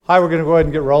Hi, we're going to go ahead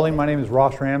and get rolling. My name is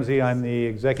Ross Ramsey. I'm the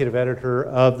executive editor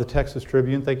of the Texas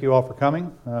Tribune. Thank you all for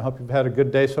coming. I hope you've had a good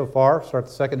day so far. Start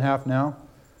the second half now.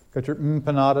 Got your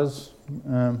empanadas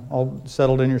all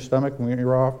settled in your stomach, and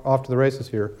you're off to the races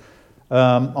here.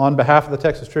 On behalf of the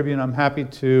Texas Tribune, I'm happy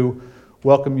to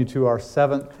welcome you to our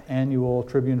 7th annual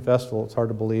Tribune Festival. It's hard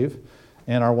to believe.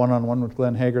 And our one-on-one with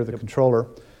Glenn Hegar, the controller.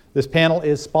 This panel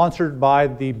is sponsored by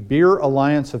the Beer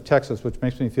Alliance of Texas, which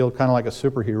makes me feel kind of like a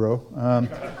superhero.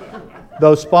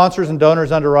 Those sponsors and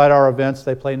donors underwrite our events.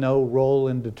 They play no role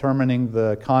in determining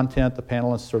the content, the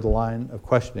panelists, or the line of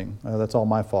questioning. That's all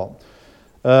my fault.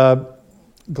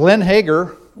 Glenn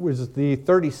Hegar was the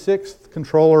 36th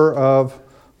Controller of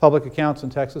Public Accounts in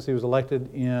Texas. He was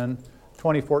elected in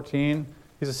 2014.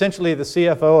 He's essentially the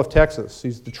CFO of Texas.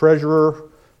 He's the treasurer,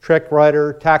 check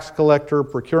writer, tax collector,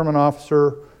 procurement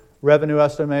officer, revenue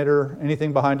estimator.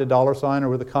 Anything behind a dollar sign or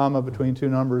with a comma between two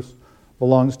numbers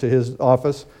belongs to his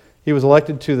office. He was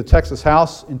elected to the Texas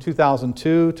House in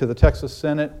 2002, to the Texas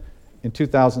Senate in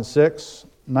 2006,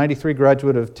 93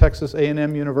 graduate of Texas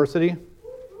A&M University.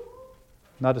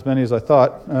 Not as many as I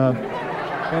thought.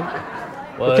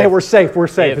 Okay, we're safe.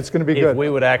 It's going to be good. If we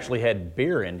would actually had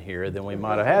beer in here, then we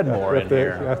might have had more in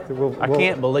here. I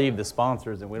can't believe the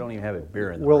sponsors, and we don't even have a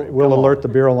beer in the room. We'll alert the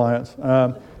Beer Alliance.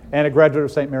 And a graduate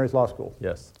of St. Mary's Law School.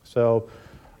 Yes. So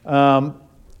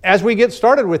as we get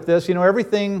started with this,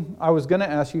 everything I was going to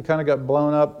ask you kind of got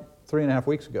blown up 3.5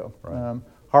 weeks ago. Right.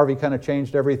 Harvey kind of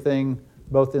changed everything,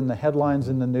 both in the headlines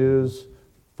in the news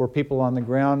for people on the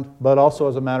ground, but also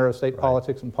as a matter of state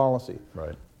politics and policy.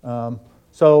 Right.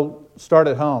 So start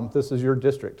at home. This is your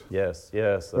district. Yes.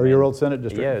 Or your old Senate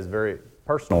district. Yeah, it's very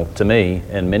personal to me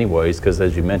in many ways because,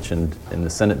 as you mentioned, in the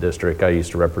Senate district, I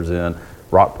used to represent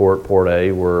Rockport, Port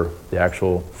A, were the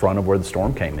actual front of where the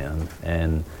storm came in.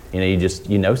 And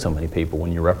you know so many people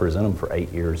when you represent them for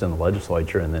 8 years in the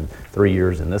legislature and then 3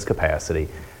 years in this capacity,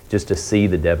 just to see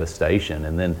the devastation.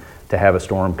 And then to have a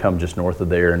storm come just north of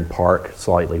there and park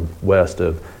slightly west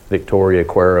of Victoria,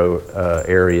 Cuero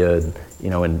area,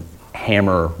 in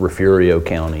Hammer, Refugio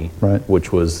County, right,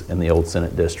 which was in the old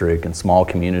Senate district, and small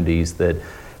communities that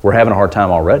were having a hard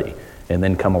time already. And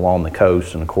then come along the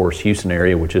coast, and of course Houston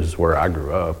area, which is where I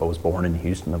grew up. I was born in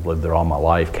Houston. I've lived there all my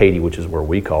life. Katy, which is where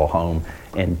we call home,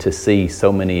 and to see so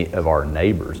many of our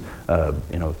neighbors,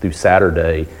 through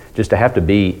Saturday, just to have to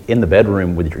be in the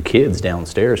bedroom with your kids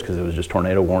downstairs because it was just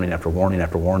tornado warning after warning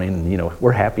after warning. And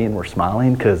we're happy and we're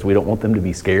smiling because we don't want them to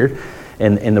be scared,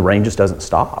 and the rain just doesn't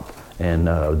stop. And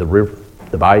the river,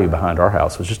 the bayou behind our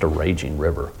house was just a raging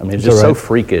river. I mean, it's just so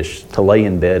freakish to lay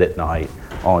in bed at night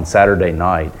on Saturday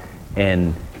night.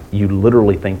 And you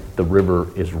literally think the river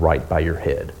is right by your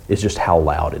head. It's just how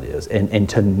loud it is. And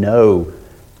to know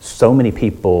so many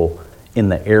people in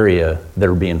the area that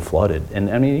are being flooded. And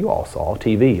I mean, you all saw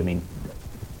TV. I mean,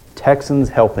 Texans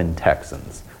helping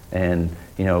Texans. And,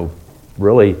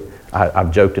 really,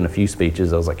 I've joked in a few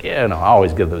speeches. I was like, I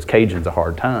always give those Cajuns a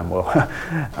hard time. Well,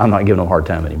 I'm not giving them a hard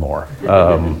time anymore.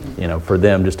 For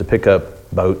them just to pick up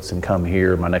boats and come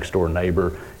here, my next door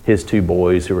neighbor, his 2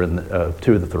 boys who were in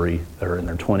two of the 3 that are in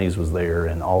their 20s was there,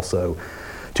 and also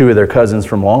 2 of their cousins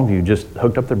from Longview just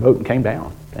hooked up their boat and came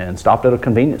down and stopped at a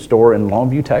convenience store in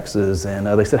Longview, Texas, and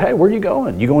they said, "Hey, where are you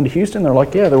going? You going to Houston?" They're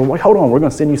like, "Yeah." They were like, "Hold on, we're going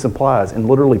to send you supplies," and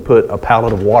literally put a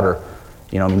pallet of water,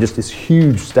 just this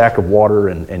huge stack of water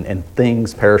and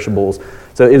things, perishables.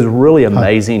 So it was really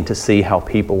amazing to see how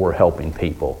people were helping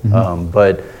people. Mm-hmm.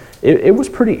 But it was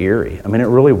pretty eerie. I mean, it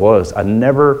really was. I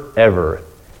never, ever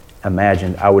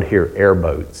imagined I would hear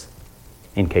airboats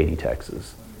in Katy,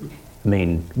 Texas. I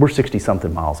mean, we're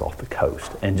 60-something miles off the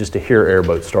coast, and just to hear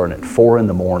airboats starting at 4 in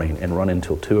the morning and run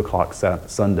until 2 o'clock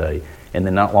Sunday, and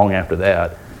then not long after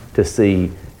that, to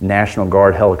see National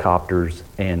Guard helicopters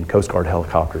and Coast Guard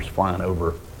helicopters flying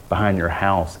over behind your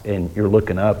house, and you're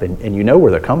looking up, and you know where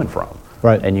they're coming from.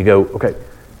 Right. And you go, okay,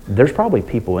 there's probably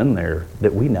people in there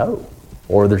that we know,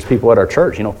 or there's people at our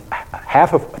church.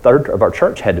 A third of our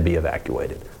church had to be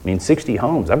evacuated. I mean, 60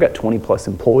 homes. I've got 20 plus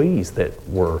employees that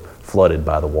were flooded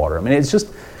by the water. I mean, it's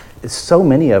so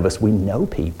many of us, we know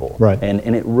people. Right.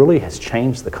 And it really has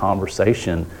changed the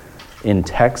conversation in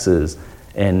Texas,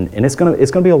 and it's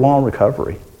gonna be a long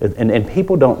recovery. And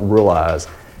people don't realize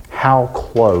how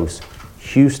close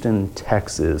Houston,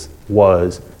 Texas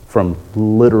was from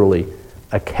literally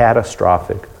a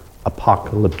catastrophic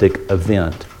apocalyptic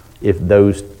event if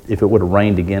it would have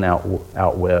rained again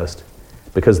out west,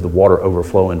 because of the water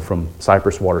overflowing from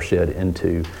Cypress watershed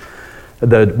into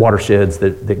the watersheds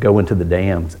that go into the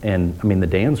dams. And I mean, the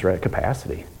dams are at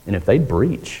capacity. And if they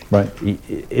breach, right,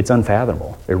 it's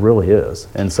unfathomable. It really is.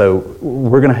 And so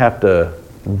we're going to have to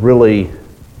really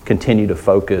continue to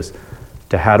focus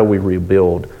to how do we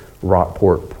rebuild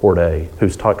Rockport, Port A,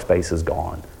 whose tax base is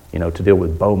gone, to deal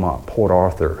with Beaumont, Port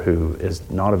Arthur, who is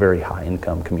not a very high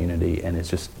income community, and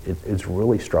it's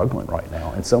really struggling right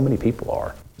now, and so many people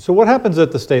are. So what happens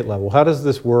at the state level? How does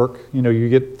this work? You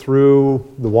get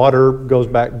through, the water goes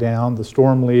back down, the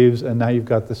storm leaves, and now you've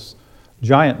got this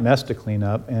giant mess to clean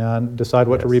up and decide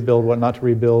what to rebuild, what not to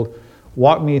rebuild.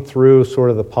 Walk me through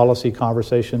sort of the policy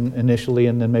conversation initially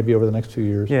and then maybe over the next 2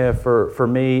 years. Yeah, for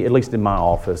me, at least in my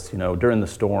office, during the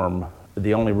storm,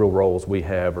 the only real roles we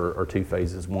have are two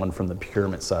phases. One, from the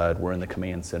procurement side, we're in the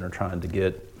command center trying to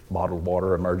get bottled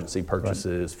water, emergency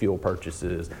purchases, fuel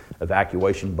purchases,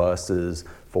 evacuation buses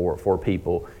for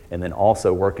people, and then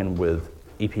also working with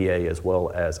EPA as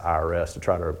well as IRS to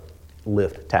try to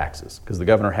lift taxes, because the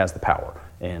governor has the power.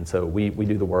 And so we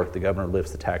do the work, the governor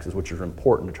lifts the taxes, which is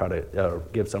important to try to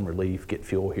give some relief, get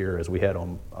fuel here, as we had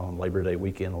on Labor Day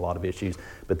weekend, a lot of issues.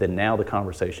 But then now the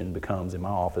conversation becomes, in my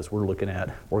office, we're looking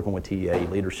at working with TEA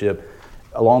leadership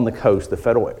along the coast, the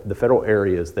federal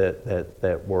areas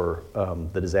that were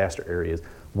the disaster areas.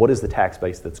 What is the tax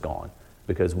base that's gone?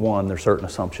 Because one, there's certain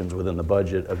assumptions within the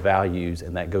budget of values,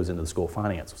 and that goes into the school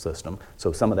finance system.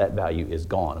 So some of that value is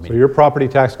gone. So your property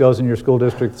tax goes in your school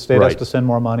district, the state has to send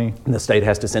more money. And the state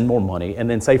has to send more money. And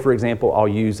then say, for example, I'll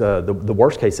use the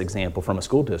worst case example from a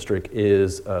school district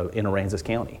is in Aransas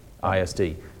County,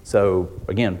 ISD. So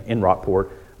again, in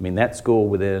Rockport, that school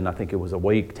within, I think it was a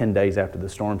week, 10 days after the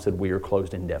storm, said we are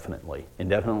closed indefinitely.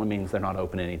 Indefinitely means they're not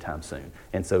open anytime soon.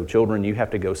 And so children, you have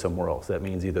to go somewhere else. That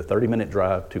means either 30-minute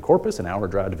drive to Corpus, an hour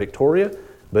drive to Victoria,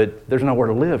 but there's nowhere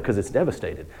to live because it's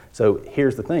devastated. So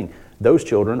here's the thing. Those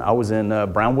children, I was in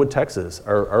Brownwood, Texas,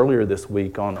 earlier this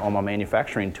week on my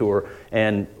manufacturing tour,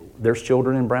 and there's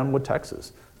children in Brownwood,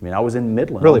 Texas. I was in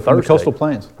Midland. Really, from the coastal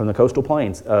plains? From the coastal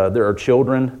plains. There are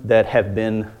children that have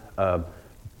been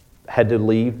had to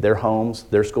leave their homes,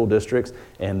 their school districts,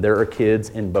 and there are kids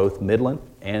in both Midland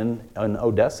and in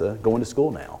Odessa going to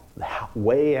school now,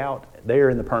 way out there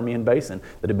in the Permian Basin,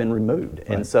 that have been removed. Right.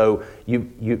 And so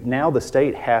now the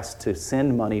state has to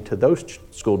send money to those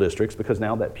school districts because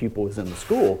now that pupil is in the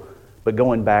school. But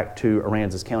going back to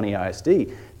Aransas County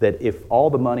ISD, that if all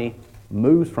the money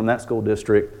moves from that school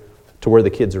district to where the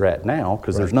kids are at now,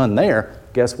 because there's none there,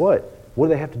 guess what? What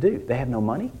do they have to do? They have no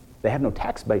money. They have no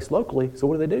tax base locally, so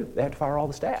what do? They have to fire all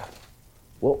the staff.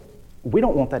 Well, we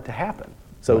don't want that to happen.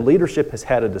 So leadership has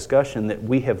had a discussion that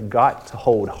we have got to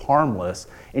hold harmless,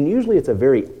 and usually it's a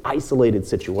very isolated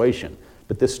situation.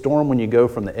 But this storm, when you go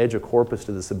from the edge of Corpus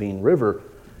to the Sabine River,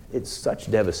 it's such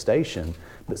devastation.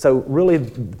 So really,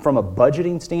 from a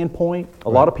budgeting standpoint, a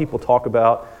lot of people talk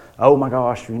about, oh my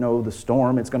gosh, the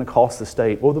storm, it's going to cost the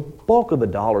state. Well, the bulk of the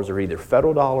dollars are either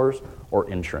federal dollars or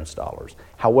insurance dollars.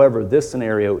 However, this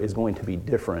scenario is going to be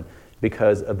different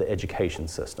because of the education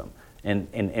system.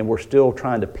 And we're still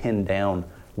trying to pin down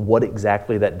what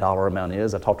exactly that dollar amount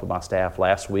is. I talked with my staff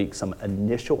last week, some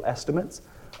initial estimates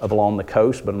of along the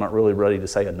coast, but I'm not really ready to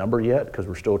say a number yet because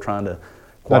we're still trying to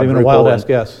not even a wild ass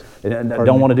guess. I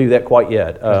don't want to do that quite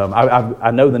yet.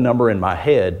 I know the number in my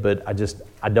head, but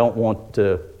I don't want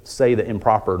to say the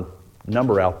improper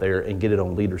number out there and get it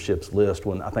on leadership's list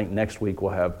when I think next week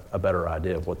we'll have a better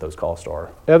idea of what those costs are.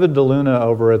 Eva DeLuna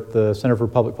over at the Center for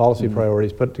Public Policy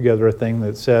Priorities put together a thing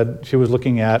that said she was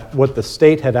looking at what the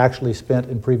state had actually spent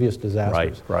in previous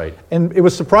disasters. Right. And it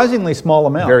was surprisingly small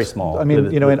amounts. Very small.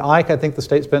 In Ike, I think the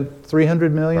state spent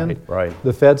 $300 million. Right.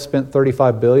 The Fed spent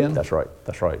 $35 billion. That's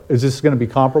right. Is this going to be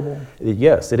comparable?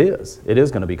 Yes, it is. It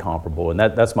is going to be comparable. And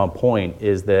that's my point,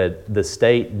 is that the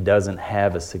state doesn't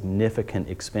have a significant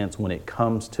expense when it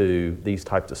comes to these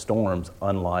types of storms,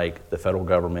 unlike the federal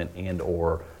government and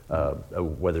or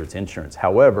whether it's insurance.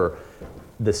 However,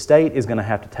 the state is going to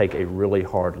have to take a really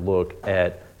hard look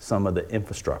at some of the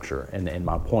infrastructure. And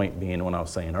my point being, when I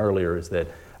was saying earlier, is that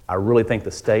I really think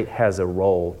the state has a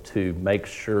role to make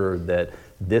sure that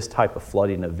this type of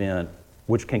flooding event,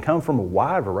 which can come from a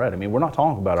wide variety. We're not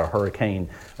talking about a Hurricane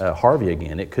Harvey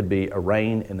again. It could be a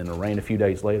rain and then a rain a few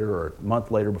days later or a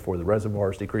month later before the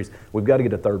reservoirs decrease. We've got to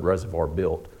get a third reservoir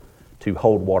built to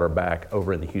hold water back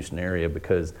over in the Houston area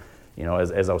because,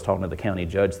 as I was talking to the county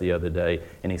judge the other day,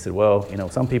 and he said, well,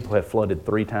 some people have flooded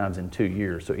 3 times in 2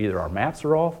 years, so either our maps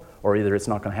are off or either it's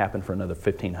not going to happen for another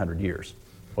 1,500 years.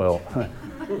 Well,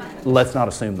 let's not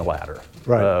assume the latter.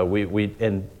 Right.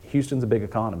 And Houston's a big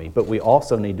economy, but we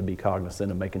also need to be cognizant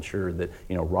of making sure that,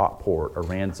 Rockport,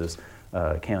 Aransas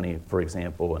County, for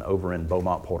example, and over in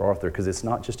Beaumont, Port Arthur, because it's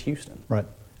not just Houston. Right.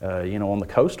 On the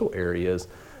coastal areas,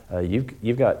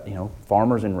 you've got,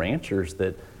 farmers and ranchers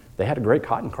that they had a great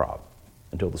cotton crop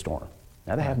until the storm.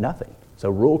 Now they have nothing. So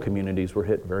rural communities were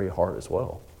hit very hard as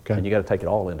well. Okay. And you got to take it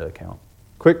all into account.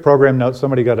 Quick program note,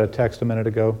 somebody got a text a minute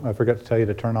ago. I forgot to tell you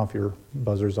to turn off your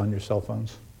buzzers on your cell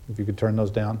phones. If you could turn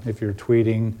those down. If you're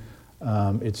tweeting,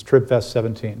 it's TribFest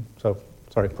 17. So,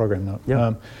 sorry, program note.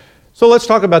 Yep. So let's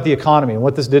talk about the economy and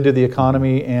what this did to the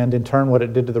economy, and in turn what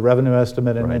it did to the revenue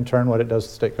estimate, and in turn what it does to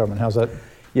the state government. How's that?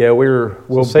 Yeah,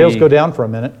 we'll sales go down for a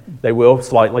minute. They will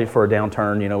slightly for a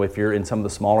downturn. You know, if you're in some of the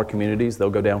smaller communities, they'll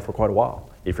go down for quite a while.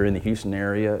 If you're in the Houston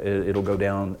area, it'll go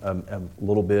down a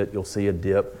little bit. You'll see a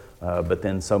dip. But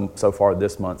then so far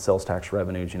this month, sales tax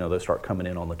revenues, you know, they'll start coming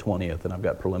in on the 20th, and I've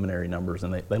got preliminary numbers,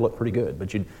 and they look pretty good.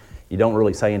 But you don't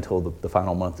really say until the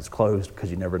final month is closed,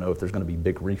 because you never know if there's going to be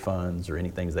big refunds or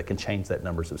anything that can change that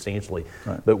number substantially.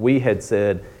 Right. But we had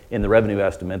said in the revenue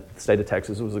estimate, the state of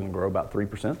Texas was going to grow about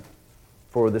 3%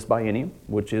 for this biennium,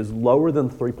 which is lower than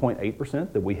the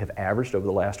 3.8% that we have averaged over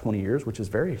the last 20 years, which is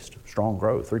very strong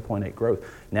growth, 3.8 growth.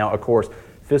 Now, of course,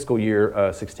 fiscal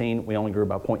year 16, we only grew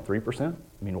about 0.3%.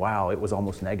 I mean, wow, it was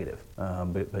almost negative.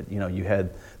 But you know, you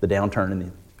had the downturn in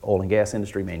the oil and gas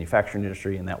industry, manufacturing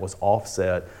industry, and that was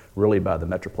offset really by the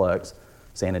Metroplex.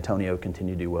 San Antonio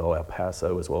continued to do well, El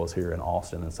Paso, as well as here in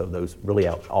Austin, and so those really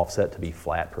offset to be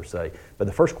flat per se. But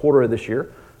the first quarter of this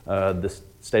year, the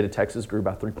state of Texas grew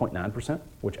by 3.9%,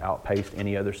 which outpaced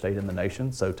any other state in the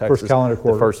nation. So Texas, first calendar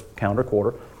quarter. The first calendar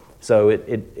quarter. So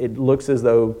it looks as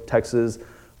though Texas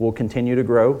will continue to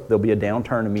grow. There'll be a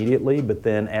downturn immediately, but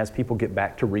then as people get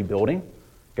back to rebuilding,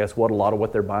 guess what? A lot of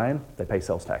what they're buying, they pay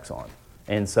sales tax on.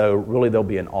 And so really there'll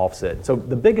be an offset. So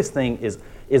the biggest thing is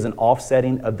an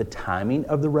offsetting of the timing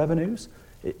of the revenues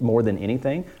more than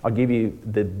anything. I'll give you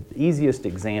the easiest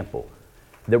example.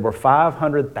 There were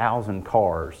 500,000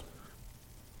 cars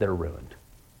that are ruined.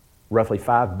 Roughly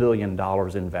 $5 billion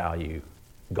in value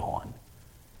gone.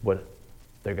 What?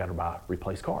 They've got to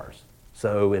replace cars.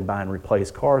 So in buying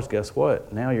replaced cars, guess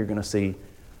what? Now you're going to see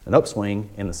an upswing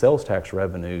in the sales tax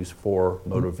revenues for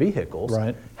motor vehicles.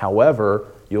 Right. However,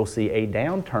 you'll see a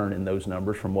downturn in those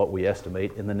numbers from what we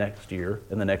estimate in the next year,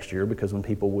 because when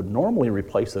people would normally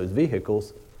replace those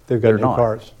vehicles, they've got new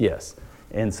cars. Yes.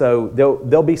 And so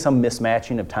there'll be some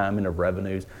mismatching of timing of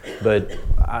revenues, but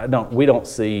we don't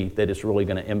see that it's really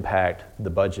going to impact the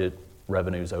budget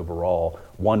revenues overall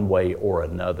one way or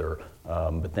another.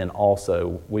 But then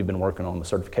also we've been working on the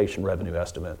certification revenue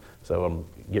estimate, so I'm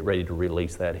get ready to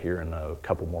release that here in a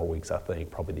couple more weeks. I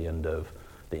think probably the end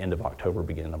of October,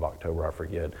 beginning of October, I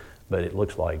forget. But it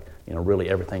looks like, you know, really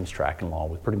everything's tracking along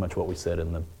with pretty much what we said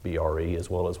in the BRE, as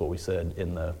well as what we said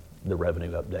in the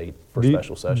revenue update for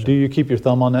special session. Do you keep your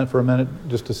thumb on that for a minute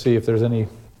just to see if there's any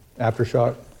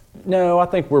aftershock? No, I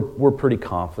think we're pretty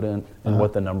confident in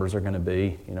what the numbers are going to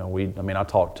be. You know, I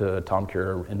talked to Tom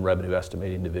Cure in Revenue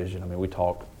Estimating Division. I mean, we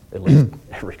talk at least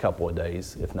every couple of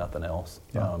days, if nothing else,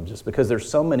 just because there's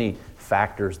so many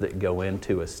factors that go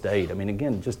into a state. I mean,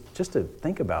 again, just to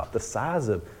think about the size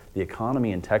of the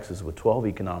economy in Texas with 12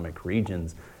 economic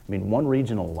regions. I mean, one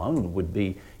region alone would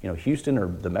be, you know, Houston or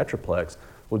the Metroplex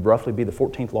would roughly be the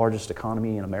 14th largest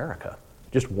economy in America.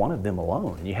 Just one of them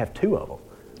alone, and you have two of them.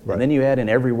 Right. And then you add in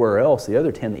everywhere else, the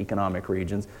other 10 economic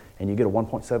regions, and you get a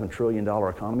 $1.7 trillion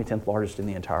economy, 10th largest in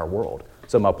the entire world.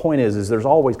 So my point is there's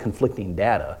always conflicting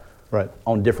data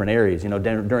on different areas. You know,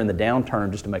 during the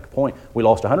downturn, just to make a point, we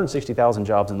lost 160,000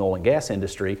 jobs in the oil and gas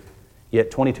industry,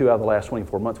 yet 22 out of the last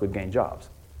 24 months we've gained jobs.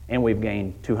 And we've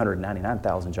gained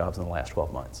 299,000 jobs in the last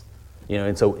 12 months. You know,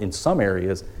 and so in some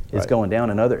areas, it's going down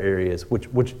in other areas,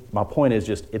 which my point is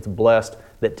just it's blessed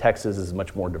that Texas is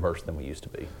much more diverse than we used to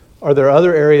be. Are there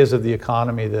other areas of the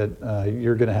economy that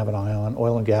you're going to have an eye on?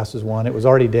 Oil and gas is one. It was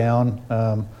already down.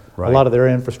 A lot of their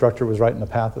infrastructure was right in the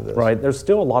path of this. Right. There's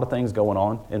still a lot of things going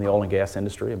on in the oil and gas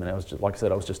industry. I mean, like I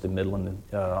said, I was just in Midland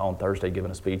on Thursday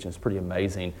giving a speech, and it's pretty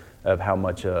amazing of how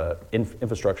much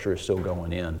infrastructure is still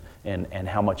going in and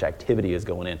how much activity is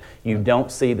going in. You don't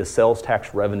see the sales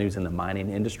tax revenues in the mining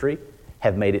industry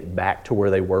have made it back to where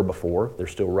they were before. They're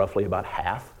still roughly about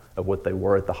half of what they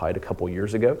were at the height a couple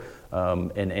years ago.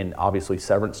 And obviously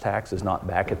severance tax is not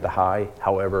back at the high.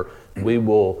 However, we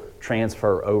will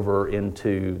transfer over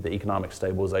into the Economic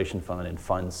Stabilization Fund and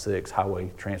Fund 6,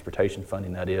 Highway Transportation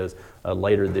Funding that is,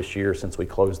 later this year, since we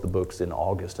closed the books in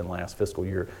August in last fiscal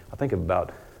year. I think of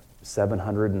about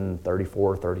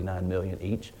 734, 39 million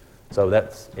each. So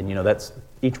that's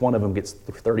each one of them gets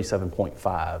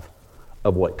 37.5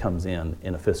 of what comes in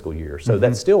a fiscal year. So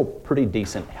that's still pretty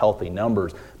decent, healthy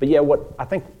numbers. But yeah,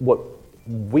 what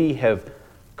we have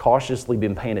cautiously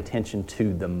been paying attention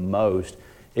to the most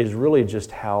is really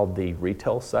just how the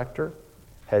retail sector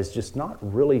has just not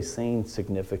really seen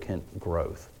significant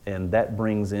growth. And that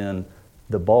brings in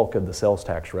the bulk of the sales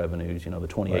tax revenues, the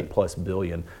 28 Right. plus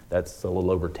billion, that's a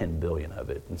little over 10 billion of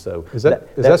it. And so Is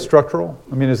that structural?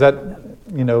 I mean, is that,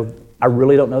 I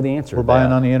really don't know the answer we're to buying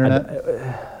that. on the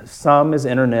internet? Some is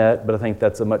internet, but I think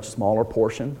that's a much smaller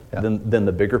portion than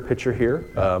the bigger picture here.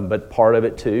 But part of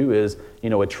it too is,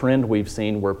 a trend we've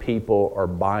seen where people are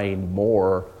buying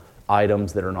more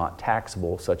items that are not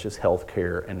taxable, such as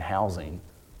healthcare and housing.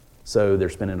 So they're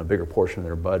spending a bigger portion of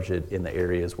their budget in the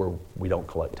areas where we don't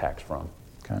collect tax from.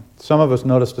 Okay. Some of us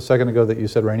noticed a second ago that you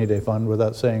said rainy day fund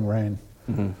without saying rain.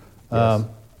 Mm-hmm. Yes.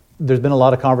 There's been a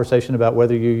lot of conversation about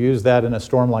whether you use that in a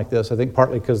storm like this. I think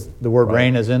partly because the word Right.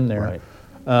 rain is in there.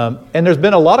 Right. And there's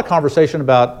been a lot of conversation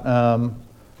about,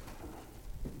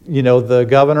 the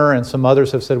governor and some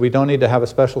others have said we don't need to have a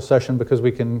special session because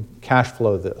we can cash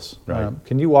flow this. Right.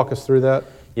 Can you walk us through that?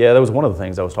 Yeah, that was one of the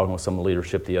things I was talking with some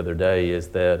leadership the other day is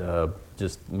that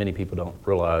just many people don't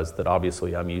realize that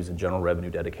obviously I'm using general revenue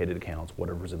dedicated accounts,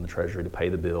 whatever's in the Treasury to pay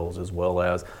the bills, as well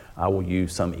as I will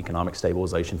use some economic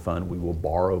stabilization fund. We will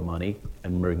borrow money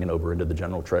and bring it over into the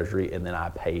general Treasury, and then I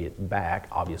pay it back,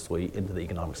 obviously, into the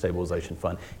economic stabilization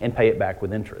fund and pay it back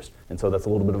with interest. And so that's a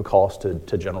little bit of a cost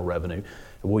to general revenue.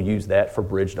 We'll use that for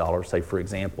bridge dollars. Say, for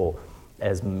example,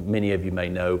 as many of you may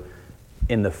know,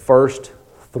 in the first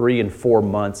 3 and 4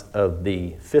 months of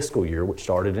the fiscal year, which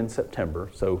started in September.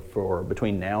 So for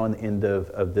between now and the end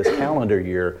of this calendar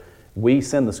year, we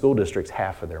send the school districts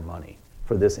half of their money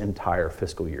for this entire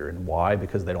fiscal year. And why?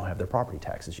 Because they don't have their property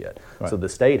taxes yet. Right. So the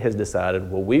state has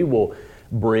decided, well, we will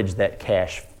bridge that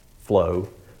cash flow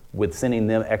with sending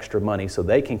them extra money so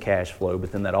they can cash flow, but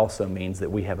then that also means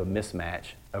that we have a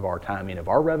mismatch of our timing of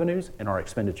our revenues and our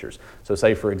expenditures. So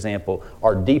say, for example,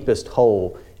 our deepest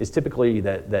hole is typically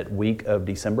that week of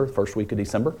December, first week of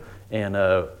December, and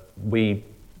we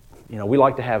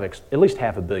like to have at least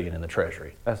 $500 million in the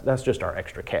Treasury. That's just our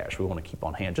extra cash we want to keep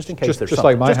on hand, just in case there's just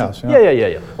something. like my house.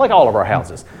 Yeah, like all of our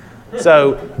houses.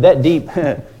 So that deep,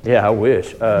 yeah, I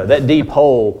wish, that deep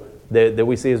hole that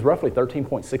we see is roughly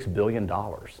 $13.6 billion.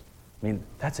 I mean,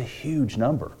 that's a huge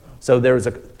number. So there's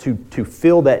to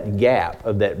fill that gap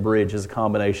of that bridge is a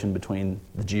combination between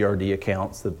the GRD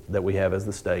accounts that we have as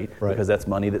the state, right, because that's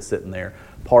money that's sitting there.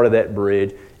 Part of that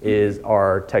bridge is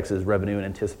our Texas Revenue and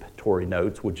Anticipatory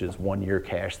Notes, which is 1 year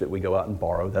cash that we go out and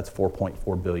borrow. That's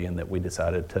 $4.4 billion that we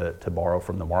decided to borrow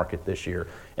from the market this year.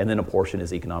 And then a portion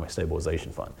is Economic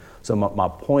Stabilization Fund. So my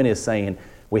point is saying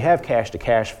we have cash to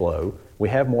cash flow. We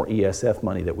have more ESF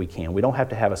money that we can. We don't have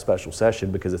to have a special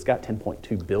session because it's got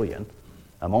 $10.2 billion.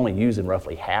 I'm only using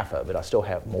roughly half of it. I still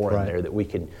have more in there that we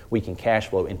can cash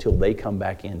flow until they come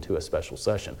back into a special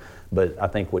session. But I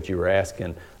think what you were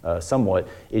asking somewhat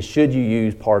is, should you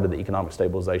use part of the Economic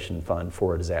Stabilization Fund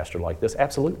for a disaster like this?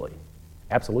 Absolutely.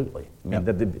 Absolutely. I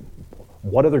mean,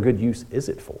 what other good use is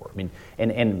it for? I mean,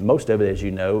 and most of it, as you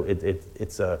know,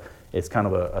 it's kind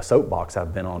of a soapbox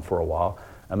I've been on for a while.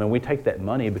 I mean, we take that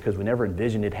money because we never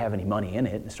envisioned it have any money in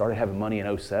it, and started having money in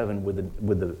 2007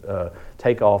 with the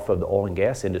takeoff of the oil and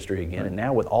gas industry again. Right. And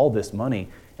now with all this money,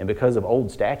 and because of old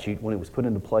statute when it was put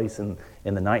into place in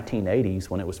the 1980s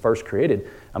when it was first created,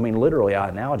 I mean, literally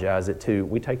I analogize it to,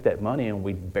 we take that money and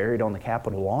we bury it on the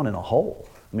Capitol lawn in a hole.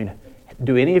 I mean,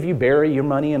 do any of you bury your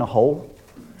money in a hole?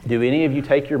 Do any of you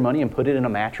take your money and put it in a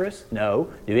mattress? No.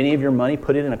 Do any of your money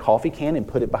put it in a coffee can and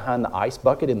put it behind the ice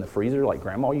bucket in the freezer like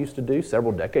Grandma used to do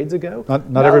several decades ago?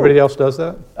 Not everybody else does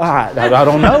that? I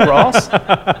don't know, Ross.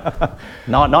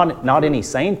 Not any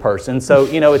sane person. So,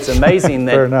 it's amazing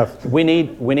that Fair enough. we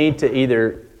need to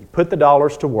either put the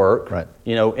dollars to work, right,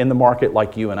 in the market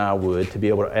like you and I would, to be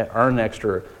able to earn an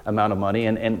extra amount of money.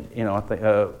 And I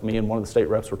think me and one of the state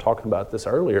reps were talking about this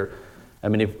earlier. I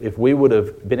mean, if we would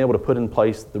have been able to put in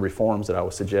place the reforms that I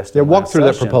was suggesting. Yeah, walk through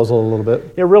that proposal a little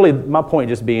bit. Yeah, really, my point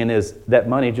just being is that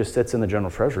money just sits in the general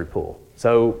treasury pool.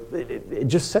 So it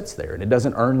just sits there and it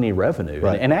doesn't earn any revenue.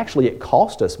 Right. And actually it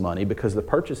cost us money because the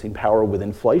purchasing power with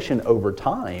inflation over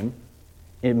time,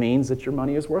 it means that your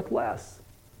money is worth less.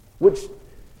 Which,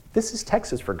 this is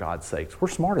Texas, for God's sakes. We're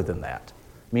smarter than that.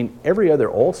 I mean, every other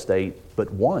oil state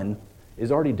but one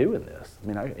is already doing this. I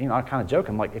mean, I kind of joke.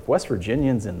 I'm like, if West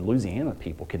Virginians and Louisiana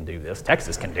people can do this,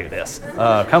 Texas can do this.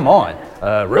 Come on,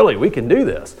 really, we can do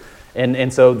this.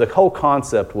 And so the whole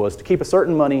concept was to keep a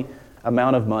certain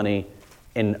amount of money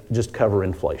and just cover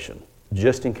inflation,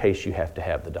 just in case you have to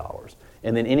have the dollars.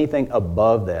 And then anything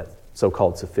above that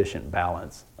so-called sufficient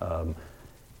balance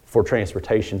for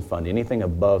transportation fund, anything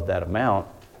above that amount,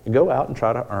 you go out and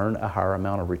try to earn a higher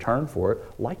amount of return for it,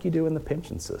 like you do in the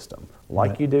pension system,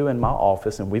 like you do in my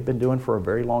office, and we've been doing for a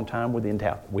very long time with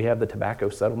we have the tobacco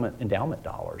settlement endowment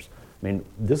dollars. I mean,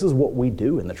 this is what we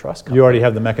do in the trust company. You already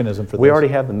have the mechanism for this. We already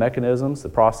have the mechanisms, the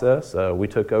process. We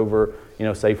took over,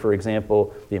 say for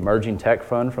example, the Emerging Tech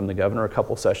Fund from the governor a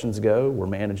couple sessions ago. We're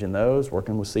managing those,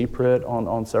 working with CPRIT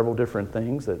on several different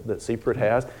things that CPRIT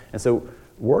has. And so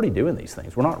we're already doing these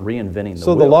things. We're not reinventing the wheel.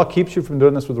 So the law keeps you from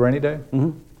doing this with rainy day?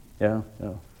 Mm-hmm. Yeah,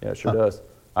 it sure does.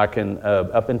 I can,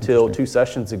 up until 2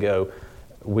 sessions ago,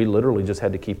 we literally just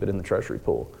had to keep it in the treasury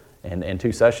pool. And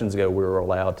 2 sessions ago, we were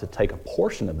allowed to take a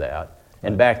portion of that.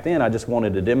 And back then, I just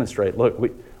wanted to demonstrate, look,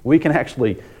 we can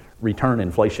actually return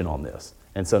inflation on this.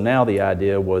 And so now the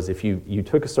idea was if you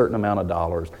took a certain amount of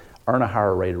dollars, earn a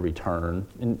higher rate of return,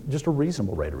 and just a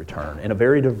reasonable rate of return, and a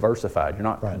very diversified, you're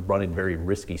not running very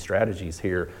risky strategies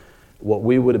here. What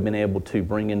we would have been able to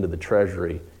bring into the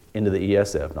Treasury, into the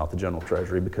ESF, not the General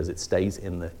Treasury, because it stays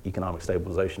in the Economic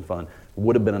Stabilization Fund,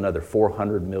 would have been another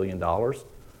 $400 million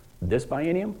this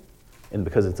biennium. And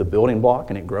because it's a building block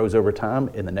and it grows over time,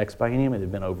 in the next biennium, it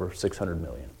had been over $600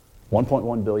 million,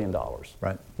 $1.1 billion.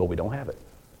 Right. But we don't have it.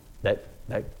 That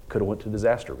could have went to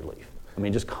disaster relief. I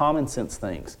mean, just common sense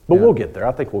things. But we'll get there.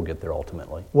 I think we'll get there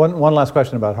ultimately. One last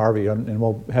question about Harvey, and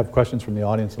we'll have questions from the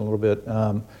audience in a little bit.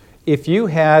 If you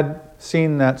had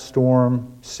seen that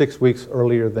storm 6 weeks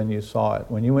earlier than you saw it,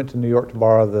 when you went to New York to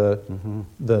borrow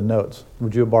the notes,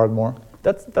 would you have borrowed more?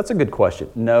 That's a good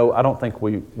question. No, I don't think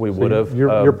we would have.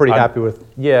 You're pretty happy with?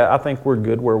 Yeah, I think we're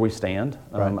good where we stand.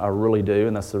 Right. I really do,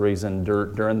 and that's the reason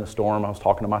during the storm I was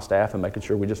talking to my staff and making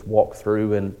sure we just walk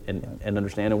through and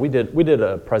understand. And we did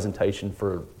a presentation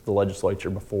for the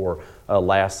legislature before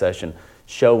last session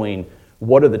showing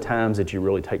what are the times that you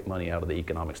really take money out of the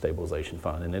Economic Stabilization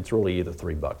Fund, and it's really either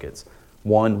 3 buckets.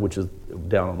 One, which is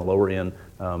down on the lower end,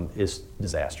 is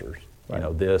disasters.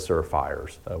 Right. This or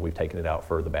fires. We've taken it out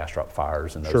for the Bastrop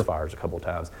fires and those fires a couple of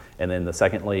times. And then the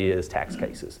secondly is tax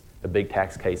cases. A big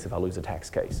tax case if I lose a tax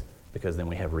case, because then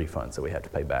we have refunds that we have to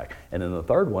pay back. And then the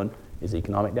third one is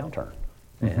economic downturn.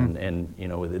 Mm-hmm.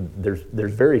 And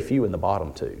there's very few in the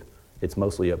bottom two. It's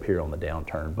mostly up here on the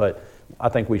downturn. But I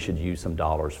think we should use some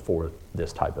dollars for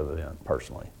this type of event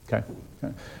personally. Okay.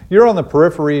 You're on the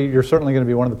periphery. You're certainly going to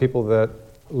be one of the people that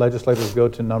legislators go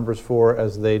to numbers for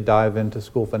as they dive into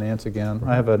school finance again.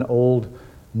 I have an old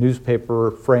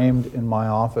newspaper framed in my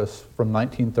office from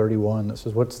 1931 that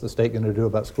says, what's the state going to do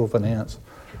about school finance?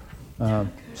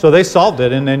 So they solved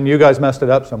it, and then you guys messed it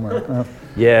up somewhere.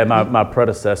 Yeah, my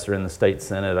predecessor in the state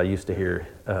senate, I used to hear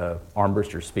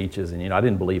Armbruster's speeches, and I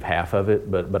didn't believe half of it,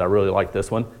 but I really liked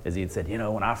this one. As he'd said,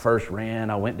 when I first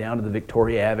ran, I went down to the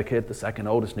Victoria Advocate, the second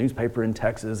oldest newspaper in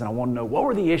Texas, and I wanted to know what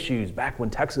were the issues back when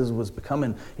Texas was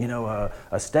becoming,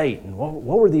 a state, and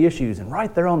what were the issues? And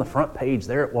right there on the front page,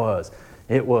 there it was.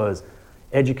 It was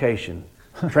education,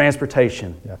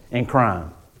 transportation, and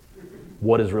crime.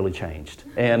 What has really changed?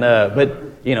 And but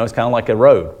it's kind of like a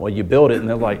road. Well, you build it, and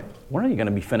they're like, when are you going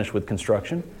to be finished with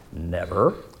construction?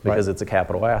 Never, because it's a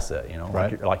capital asset.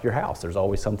 Like your house, there's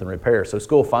always something to repair. So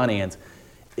school finance,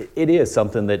 it is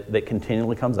something that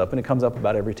continually comes up, and it comes up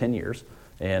about every 10 years.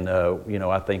 And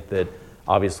I think that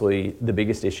obviously the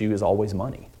biggest issue is always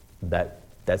money.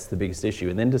 That's the biggest issue,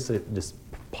 and then just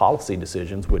policy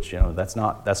decisions, which that's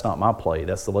not my play.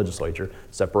 That's the legislature,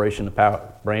 separation of power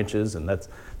branches, and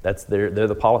they're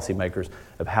the policymakers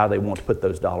of how they want to put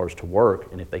those dollars to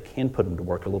work, and if they can put them to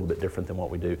work a little bit different than what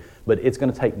we do. But it's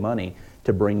going to take money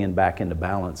to bring back into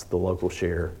balance the local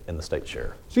share and the state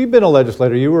share. So you've been a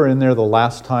legislator. You were in there the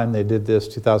last time they did this,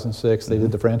 2006. They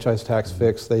did the franchise tax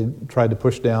fix. They tried to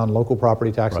push down local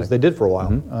property taxes. Right. They did for a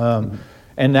while.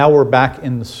 And now we're back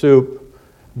in the soup.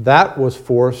 That was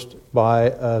forced by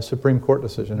a Supreme Court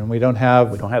decision, and we don't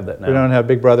have that now. We don't have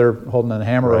Big Brother holding a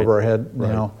hammer over our head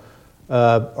now.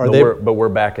 But we're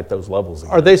back at those levels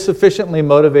again. Are they sufficiently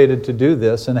motivated to do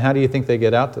this, and how do you think they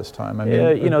get out this time? I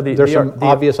mean, there's some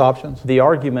obvious options. The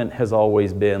argument has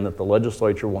always been that the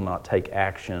legislature will not take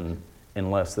action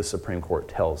unless the Supreme Court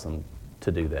tells them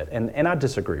to do that, and I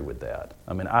disagree with that.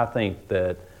 I mean, I think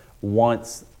that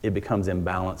once it becomes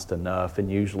imbalanced enough,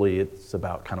 and usually it's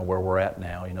about kind of where we're at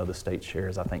now. The state share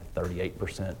is, I think,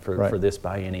 38% for this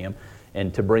biennium,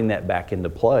 and to bring that back into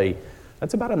play,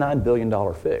 that's about a $9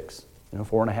 billion fix.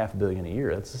 $4.5 billion a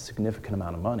year. That's a significant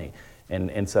amount of money,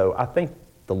 and so I think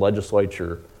the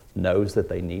legislature knows that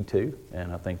they need to,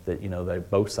 and I think that they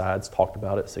both sides talked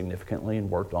about it significantly and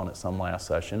worked on it some last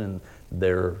session, and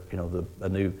they're a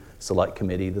new select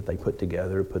committee that they put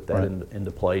together put that into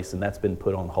place, and that's been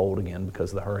put on hold again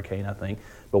because of the hurricane, I think.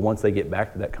 But once they get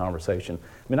back to that conversation,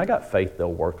 I got faith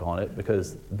they'll work on it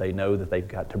because they know that they've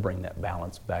got to bring that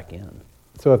balance back in.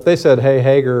 So if they said, hey,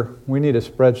 Hegar, we need a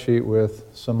spreadsheet with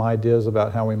some ideas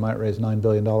about how we might raise $9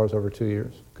 billion over 2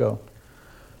 years, go.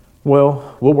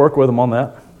 Well, we'll work with them on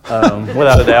that,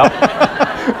 without a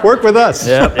doubt. Work with us.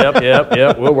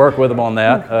 Yep. We'll work with them on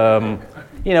that.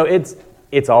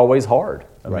 It's always hard.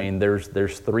 I mean,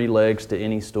 there's three legs to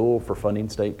any stool for funding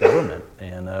state government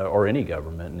and or any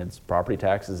government, and it's property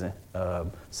taxes,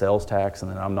 sales tax,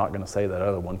 and then I'm not going to say that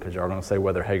other one because you're going to say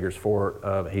whether Hegar's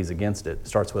for he's against it. It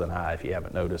starts with an I if you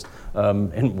haven't noticed,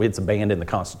 and it's banned in the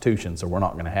Constitution, so we're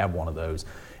not going to have one of those.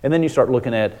 And then you start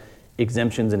looking at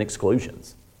exemptions and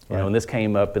exclusions. And this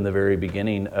came up in the very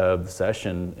beginning of the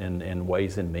session in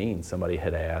Ways and Means. Somebody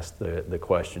had asked the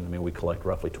question. I mean, we collect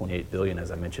roughly $28 billion,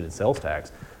 as I mentioned, in sales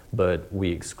tax, but we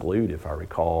exclude, if I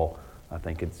recall, I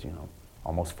think it's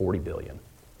almost $40 billion.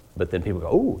 But then people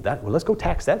go, well, let's go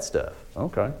tax that stuff.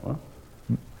 Okay, well,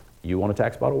 you want to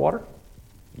tax bottled water?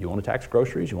 You want to tax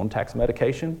groceries? You want to tax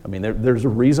medication? I mean, there's a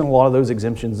reason a lot of those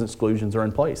exemptions and exclusions are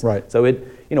in place. Right. So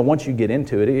once you get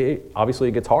into it, obviously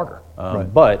it gets harder.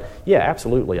 But yeah,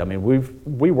 absolutely. I mean,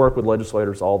 we work with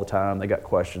legislators all the time. They got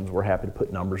questions. We're happy to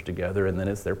put numbers together, and then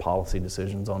it's their policy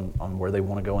decisions on where they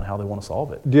want to go and how they want to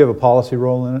solve it. Do you have a policy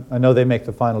role in it? I know they make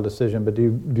the final decision, but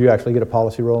do you actually get a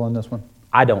policy role in this one?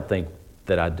 I don't think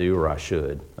that I do or I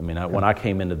should. I mean, when I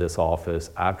came into this office,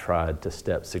 I've tried to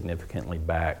step significantly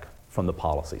back from the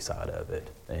policy side of it.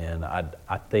 And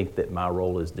I think that my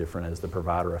role is different as the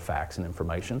provider of facts and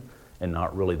information and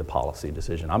not really the policy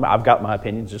decision. I've got my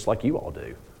opinions just like you all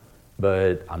do,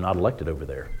 but I'm not elected over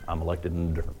there. I'm elected in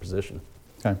a different position.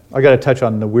 Okay. I got to touch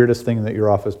on the weirdest thing that your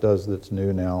office does that's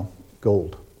new now,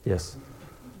 gold. Yes.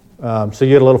 So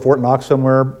you had a little Fort Knox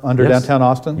somewhere under downtown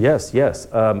Austin? Yes.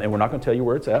 And we're not going to tell you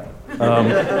where it's at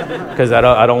because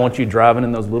I don't want you driving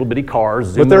in those little bitty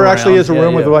cars. But there actually is a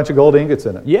room with a bunch of gold ingots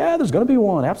in it. Yeah, there's going to be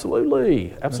one.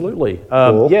 Absolutely.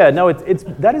 Cool. Yeah, no,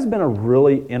 that has been a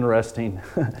really interesting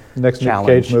Next challenge.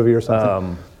 Nick Cage movie or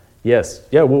something? Yes.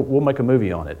 Yeah, we'll make a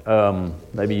movie on it.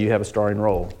 Maybe you have a starring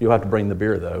role. You'll have to bring the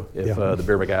beer, though, if the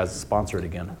Beer Guys sponsor it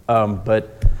again.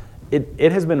 But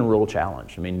it has been a real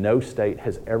challenge. I mean, no state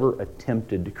has ever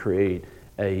attempted to create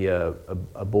a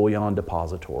bullion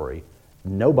depository.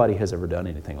 Nobody has ever done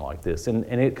anything like this. And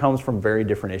it comes from very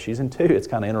different issues. And two, it's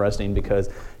kind of interesting because,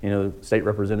 State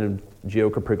Representative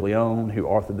Gio Capriglione, who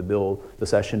authored the bill the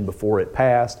session before it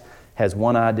passed, has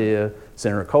one idea.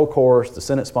 Senator Colcourse, the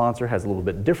Senate sponsor, has a little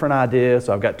bit different idea.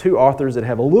 So I've got two authors that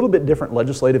have a little bit different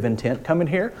legislative intent coming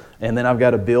here. And then I've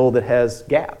got a bill that has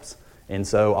gaps. And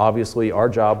so obviously our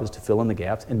job is to fill in the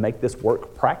gaps and make this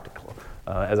work practical.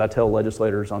 As I tell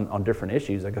legislators on different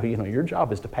issues, I go, your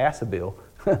job is to pass a bill.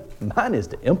 Mine is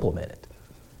to implement it.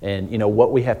 And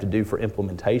what we have to do for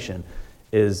implementation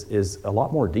is a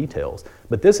lot more details.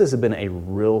 But this has been a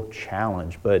real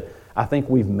challenge. But I think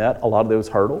we've met a lot of those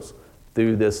hurdles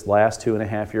through this last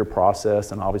 2.5-year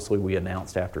process, and obviously we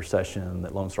announced after session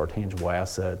that Lone Star Tangible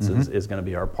Assets is going to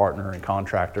be our partner and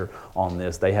contractor on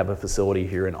this. They have a facility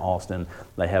here in Austin.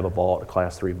 They have a vault, a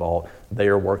Class 3 vault. They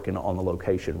are working on the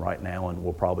location right now, and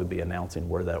we'll probably be announcing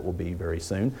where that will be very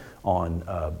soon.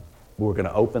 We're going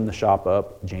to open the shop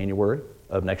up January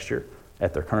of next year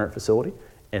at their current facility,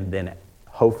 and then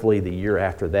hopefully the year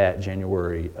after that,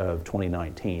 January of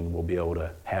 2019, we'll be able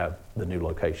to have the new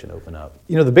location open up.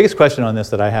 The biggest question on this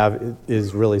that I have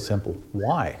is really simple.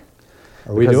 Why?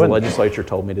 Are we because doing the legislature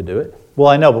told me to do it. Well,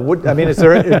 I know, but is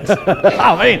there... because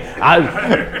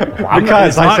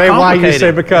I say why, you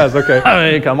say because. Okay.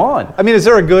 I mean, come on. Is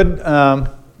there a good... you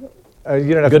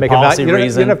don't have to make policy you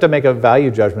reason. don't have to make a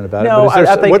value judgment about no, it. But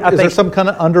is there think some kind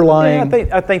of underlying...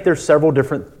 I think there's several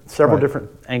different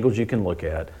angles you can look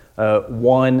at.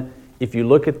 One, if you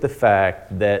look at the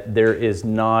fact that there is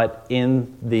not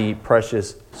in the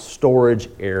precious storage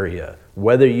area,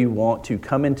 whether you want to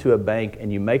come into a bank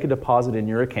and you make a deposit in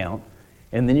your account,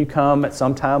 and then you come at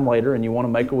some time later and you want to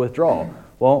make a withdrawal.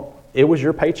 Well, it was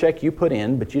your paycheck you put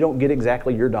in, but you don't get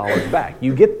exactly your dollars back.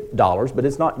 You get dollars, but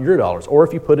it's not your dollars. Or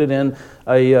if you put it in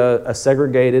a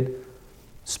segregated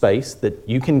space that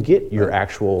you can get your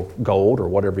actual gold or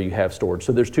whatever you have stored.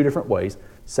 So there's two different ways,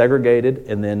 segregated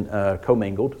and then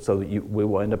commingled, so that we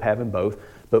will end up having both.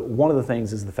 But one of the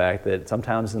things is the fact that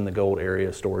sometimes in the gold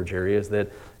area, storage areas, that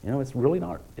it's really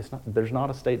not. There's not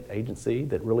a state agency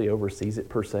that really oversees it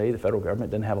per se. The federal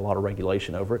government doesn't have a lot of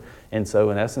regulation over it, and so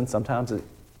in essence, sometimes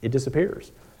it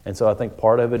disappears. And so I think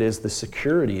part of it is the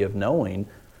security of knowing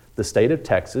the state of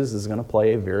Texas is going to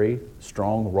play a very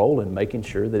strong role in making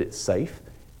sure that it's safe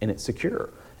and it's secure.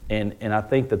 And I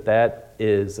think that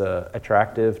is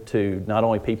attractive to not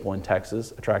only people in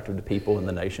Texas, attractive to people in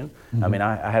the nation. Mm-hmm. I mean,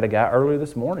 I had a guy earlier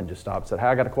this morning just stop and said, "Hey,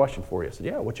 I got a question for you." I said,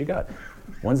 "Yeah, what you got?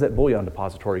 When's that bullion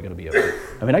depository going to be open?"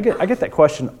 I mean, I get that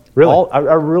question. Really?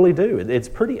 I really do. It's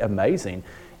pretty amazing.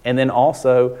 And then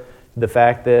also, the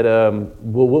fact that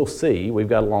we'll see. We've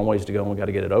got a long ways to go and we've got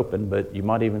to get it open, but you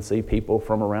might even see people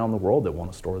from around the world that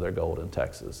want to store their gold in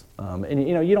Texas. And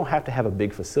you don't have to have a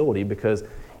big facility, because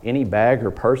any bag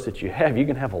or purse that you have, you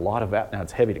can have a lot of, now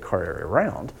it's heavy to carry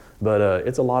around, but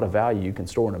it's a lot of value you can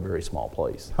store in a very small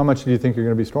place. How much do you think you're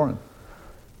going to be storing?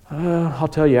 I'll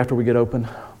tell you after we get open.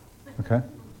 Okay.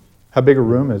 How big a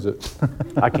room is it?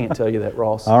 I can't tell you that,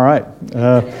 Ross. All right.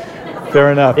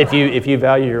 Fair enough. If you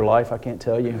value your life, I can't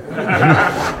tell you.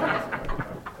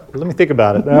 Let me think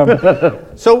about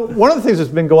it. So one of the things that's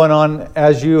been going on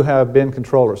as you have been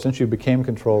controller, since you became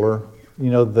controller,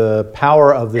 the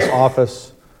power of this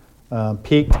office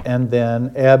peaked and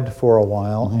then ebbed for a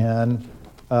while, and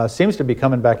seems to be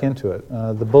coming back into it.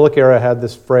 The Bullock era had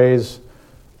this phrase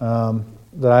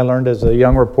that I learned as a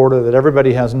young reporter, that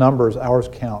everybody has numbers, ours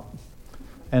count.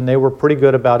 And they were pretty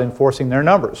good about enforcing their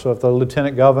numbers. So if the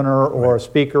lieutenant governor or a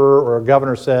speaker or a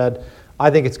governor said, I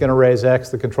think it's going to raise X,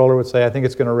 the controller would say, I think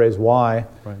it's going to raise Y.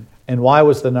 Right. And Y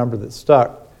was the number that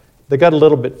stuck. They got a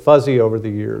little bit fuzzy over the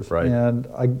years. Right. And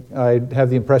I have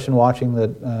the impression watching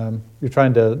that you're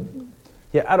trying to...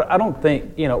 Yeah, I don't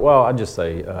think, well, I'd just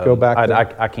say... go back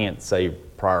I can't say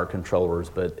prior controllers,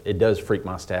 but it does freak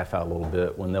my staff out a little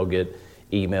bit when they'll get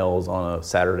emails on a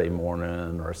Saturday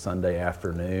morning or a Sunday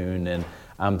afternoon, and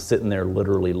I'm sitting there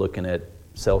literally looking at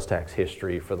sales tax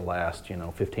history for the last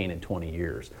 15 and 20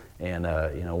 years, and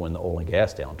when the oil and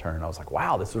gas downturn, I was like,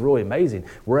 wow, this is really amazing.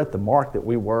 We're at the mark that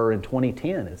we were in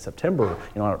 2010 in September,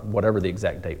 whatever the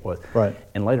exact date was. Right.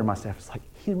 And later my staff was like,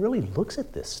 he really looks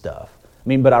at this stuff.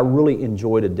 But I really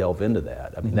enjoy to delve into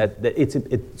that. That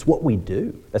it's what we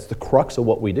do. That's the crux of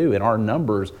what we do, and our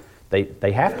numbers,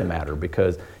 they have to matter,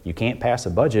 because you can't pass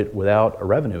a budget without a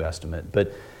revenue estimate.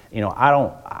 But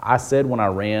I said when I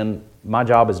ran, my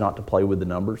job is not to play with the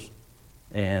numbers,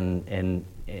 and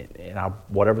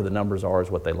whatever the numbers are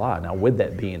is what they lie. Now, with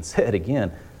that being said,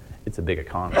 again, it's a big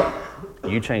economy.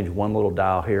 You change one little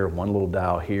dial here, one little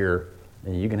dial here,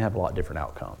 and you can have a lot different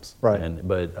outcomes. Right.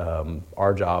 But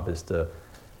our job is to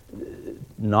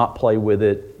not play with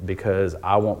it, because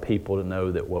I want people to know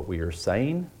that what we are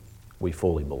saying, we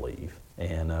fully believe.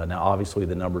 And now, obviously,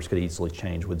 the numbers could easily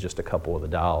change with just a couple of the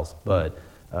dials, but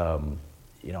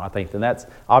I think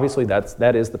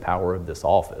that is the power of this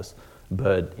office.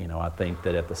 But I think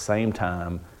that at the same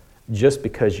time, just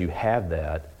because you have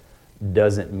that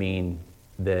doesn't mean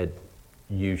that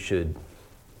you should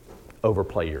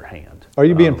overplay your hand. Are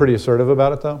you being pretty assertive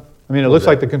about it, though? It looks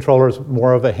like the controller's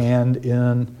more of a hand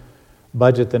in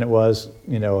budget than it was,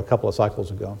 a couple of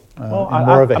cycles ago.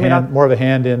 More of a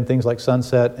hand in things like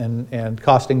sunset and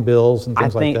costing bills and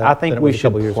things like that. I think we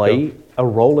should play a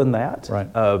role in that,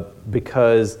 right.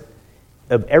 Because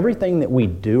of everything that we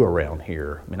do around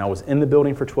here. I was in the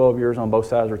building for 12 years on both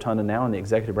sides of Rotunda, now in the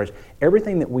executive branch.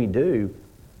 Everything that we do,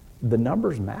 the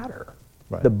numbers matter.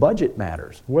 Right. The budget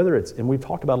matters, whether it's, and we've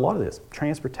talked about a lot of this,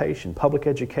 transportation, public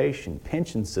education,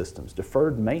 pension systems,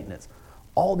 deferred maintenance.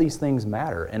 All these things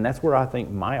matter, and that's where I think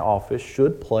my office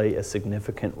should play a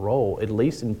significant role, at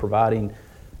least in providing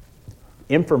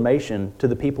information to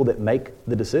the people that make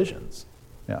the decisions.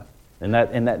 Yeah. And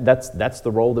that's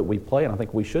the role that we play, and I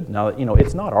think we should. Now,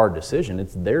 it's not our decision,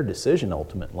 it's their decision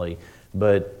ultimately,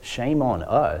 but shame on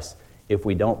us if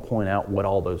we don't point out what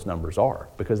all those numbers are,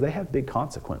 because they have big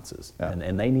consequences, yeah.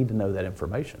 and they need to know that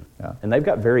information. Yeah. And they've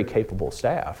got very capable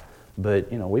staff, but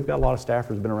we've got a lot of staffers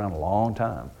who've been around a long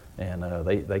time, and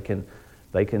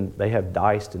they have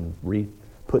diced and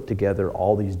put together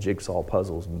all these jigsaw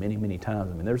puzzles many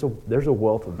times. There's a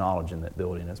wealth of knowledge in that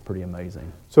building. That's pretty amazing.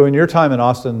 So in your time in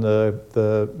Austin,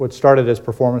 what started as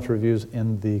performance reviews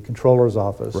in the controller's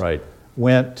office, right,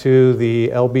 went to the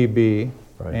LBB.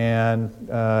 Right. And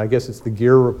I guess it's the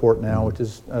gear report now, which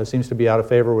seems to be out of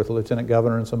favor with the lieutenant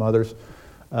governor and some others.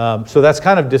 So that's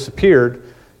kind of disappeared.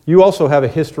 You also have a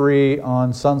history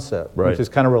on Sunset, right, which is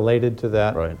kind of related to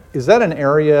that. Right. Is that an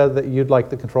area that you'd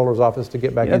like the controller's office to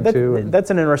get back into?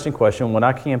 That's an interesting question. When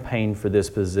I campaigned for this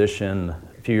position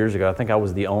a few years ago, I think I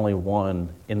was the only one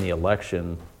in the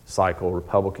election cycle,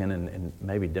 Republican and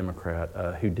maybe Democrat,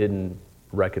 who didn't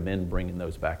recommend bringing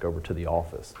those back over to the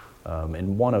office.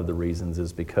 And one of the reasons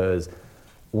is because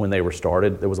when they were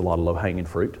started, there was a lot of low-hanging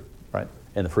fruit. Right.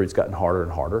 And the fruit's gotten harder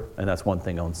and harder. And that's one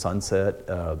thing on Sunset.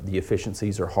 The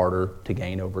efficiencies are harder to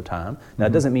gain over time. Now,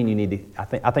 it doesn't mean you need to,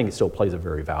 I think it still plays a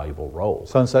very valuable role.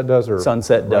 Sunset does?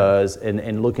 Sunset does.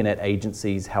 And looking at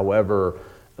agencies, however,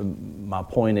 my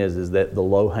point is that the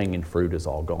low-hanging fruit is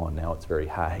all gone now. It's very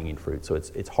high-hanging fruit. So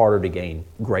it's harder to gain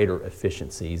greater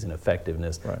efficiencies and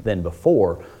effectiveness than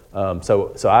before.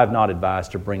 So I've not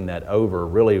advised to bring that over.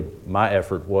 Really, my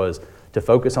effort was to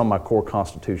focus on my core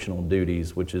constitutional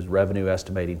duties, which is revenue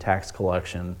estimating, tax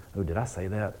collection. Oh, did I say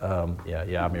that?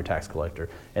 Yeah, I'm your tax collector.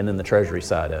 And then the treasury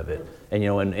side of it. And,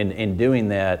 in doing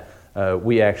that,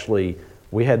 we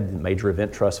had the major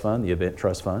event trust fund, the event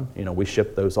trust fund. We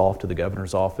shipped those off to the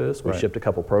governor's office. We shipped a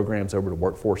couple programs over to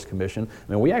Workforce Commission.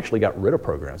 We actually got rid of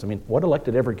programs. What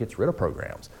elected ever gets rid of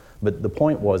programs? But the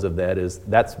point was of that is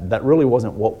that really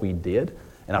wasn't what we did.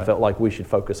 And I felt like we should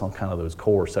focus on kind of those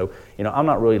core. So, I'm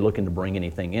not really looking to bring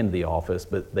anything into the office,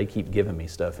 but they keep giving me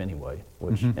stuff anyway,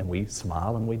 and we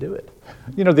smile and we do it.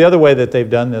 The other way that they've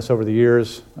done this over the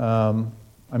years, and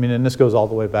this goes all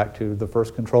the way back to the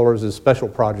first controllers, is special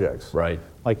projects. Right.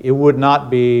 Like it would not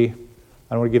be,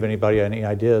 I don't want to give anybody any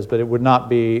ideas, but it would not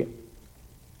be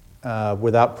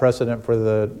without precedent for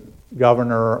the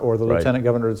governor or the lieutenant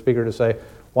governor or the speaker to say,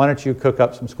 why don't you cook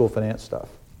up some school finance stuff?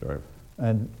 Right.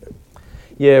 And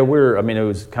yeah, it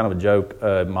was kind of a joke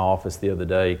in my office the other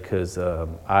day because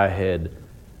I had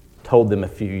told them a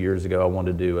few years ago I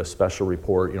wanted to do a special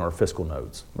report, our fiscal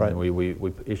notes. Right. And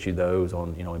we issued those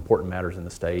on, important matters in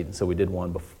the state. And so we did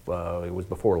one, it was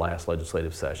before last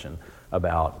legislative session,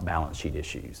 about balance sheet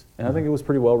issues. And I think it was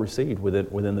pretty well received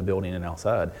within the building and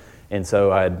outside. And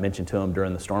so I had mentioned to them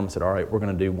during the storm, I said, all right, we're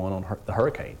going to do one on the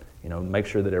hurricane. Make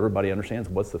sure that everybody understands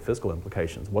what's the fiscal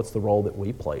implications, what's the role that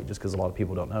we play, just because a lot of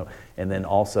people don't know. And then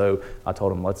also, I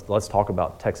told them, let's talk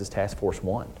about Texas Task Force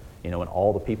 1, and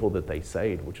all the people that they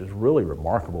saved, which is really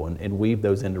remarkable, and weave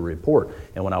those into a report.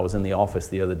 And when I was in the office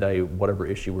the other day, whatever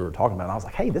issue we were talking about, I was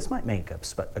like, hey, this might make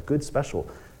a good special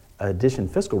edition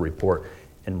fiscal report.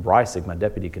 And Bryce, my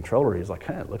deputy controller, he's like,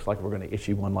 it looks like we're going to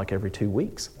issue one like every 2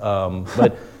 weeks.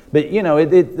 But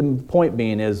the point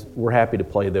being is we're happy to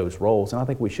play those roles, and I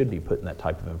think we should be putting that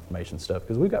type of information stuff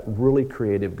because we've got really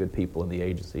creative, good people in the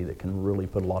agency that can really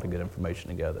put a lot of good information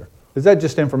together. Is that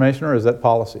just information or is that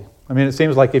policy? It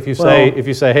seems like if you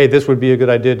say, hey, this would be a good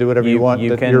idea, do whatever you want,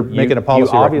 you're making a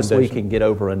policy recommendation. You obviously can get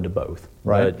over into both.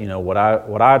 Right. But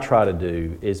what I try to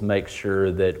do is make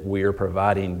sure that we're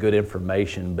providing good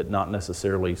information, but not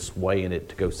necessarily swaying it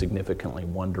to go significantly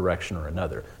one direction or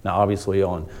another. Now, obviously,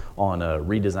 on a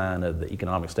redesign of the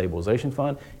Economic Stabilization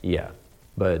Fund, yeah,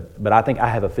 but I think I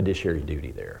have a fiduciary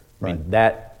duty there. Right.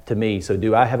 That. To me, so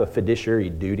do I have a fiduciary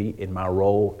duty in my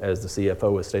role as the CFO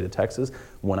of the state of Texas?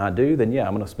 When I do, then yeah,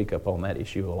 I'm going to speak up on that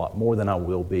issue a lot more than I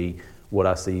will be what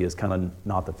I see as kind of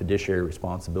not the fiduciary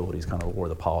responsibilities, kind of or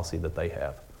the policy that they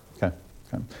have. Okay.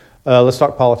 Let's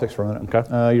talk politics for a minute.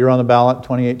 Okay. You're on the ballot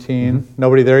 2018.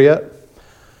 Nobody there yet?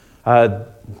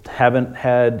 Haven't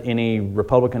had any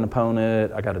Republican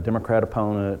opponent. I got a Democrat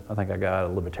opponent. I think I got a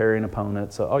Libertarian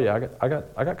opponent. So, I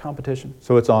got competition.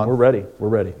 So it's on. We're ready.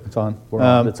 It's on. We're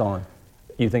on. It's on.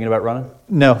 You thinking about running?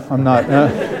 No, I'm not.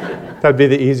 That'd be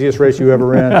the easiest race you ever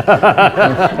ran.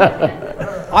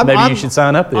 Maybe you should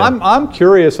sign up then. I'm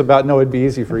curious about. No, it'd be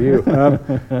easy for you.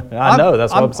 I know.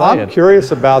 That's what I'm saying. I'm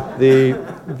curious about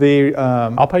the.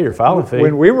 I'll pay your filing fee.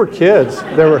 When we were kids,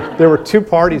 there were two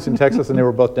parties in Texas, and they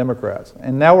were both Democrats.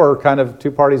 And now we're kind of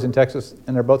two parties in Texas,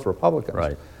 and they're both Republicans.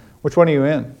 Right. Which one are you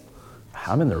in?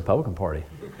 I'm in the Republican Party.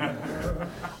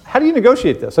 How do you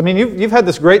negotiate this? You've had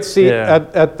this great seat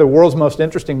at the world's most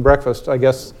interesting breakfast, I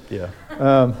guess. Yeah.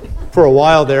 For a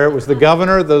while there, it was the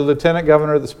governor, the lieutenant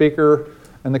governor, the speaker,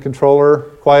 and the controller,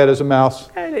 quiet as a mouse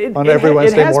on every Wednesday morning.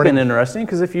 It has been interesting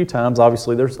because a few times,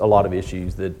 obviously, there's a lot of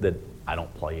issues that I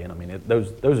don't play in.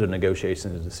 Those are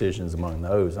negotiations and decisions among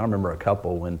those. I remember a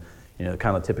couple when,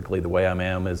 kind of typically the way I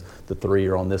am is the three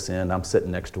are on this end. I'm sitting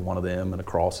next to one of them, and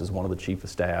across is one of the chief of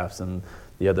staffs, and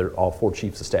all four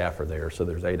chiefs of staff are there. So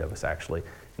there's 8 of us actually,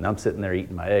 and I'm sitting there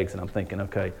eating my eggs, and I'm thinking,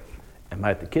 okay, am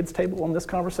I at the kids' table on this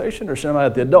conversation, or am I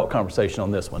at the adult conversation on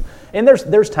this one? And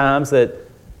there's times that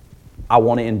I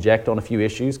want to inject on a few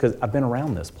issues because I've been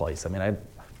around this place. I'm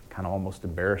kind of almost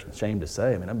embarrassed and ashamed to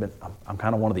say. I'm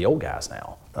kind of one of the old guys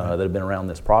now that have been around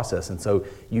this process, and so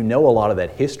a lot of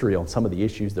that history on some of the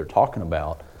issues they're talking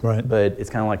about. Right. But it's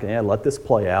kind of like, let this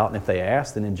play out, and if they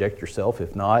ask, then inject yourself.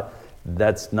 If not,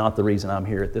 that's not the reason I'm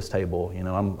here at this table.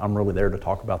 I'm really there to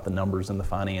talk about the numbers and the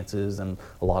finances and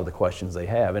a lot of the questions they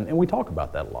have, and we talk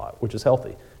about that a lot, which is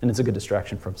healthy, and it's a good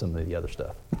distraction from some of the other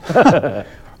stuff.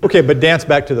 Okay, but dance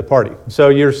back to the party. So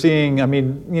you're seeing,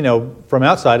 from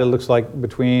outside it looks like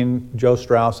between Joe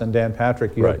Strauss and Dan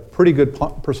Patrick, you have pretty good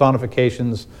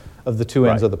personifications of the two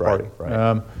ends of the party.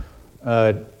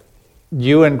 Right.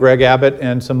 You and Greg Abbott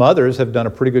and some others have done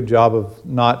a pretty good job of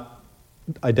not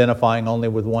identifying only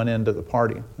with one end of the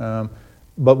party.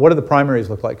 But what do the primaries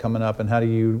look like coming up, and how do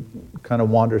you kind of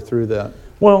wander through that?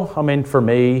 Well, for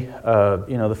me,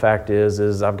 the fact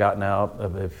is I've gotten out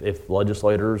of if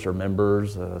legislators or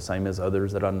members, same as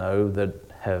others that I know that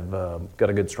have got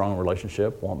a good, strong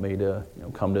relationship, want me to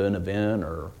come to an event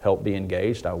or help be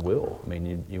engaged, I will. I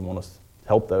mean, you want to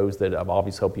help those that I've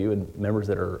always helped you, and members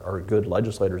that are good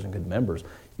legislators and good members.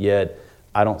 Yet,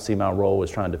 I don't see my role as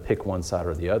trying to pick one side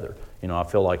or the other. I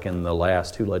feel like in the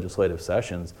last 2 legislative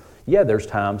sessions, there's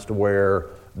times to where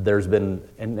there's been,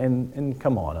 and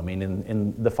come on, I mean,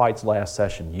 in the fights last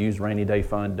session, use rainy day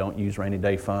fund, don't use rainy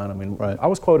day fund. I mean, right. I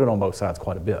was quoted on both sides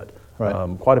quite a bit.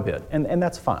 Right. Quite a bit. And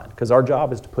that's fine, because our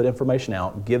job is to put information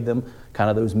out, give them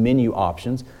kind of those menu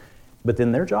options, but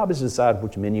then their job is to decide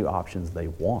which menu options they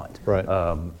want. Right.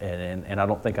 And I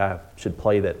don't think I should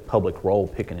play that public role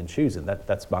picking and choosing.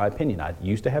 That's my opinion. I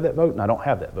used to have that vote, and I don't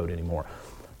have that vote anymore.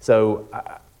 So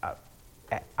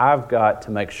I've got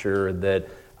to make sure that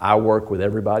I work with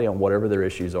everybody on whatever their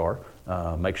issues are,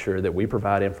 make sure that we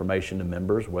provide information to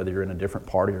members, whether you're in a different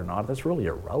party or not. That's really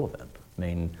irrelevant. I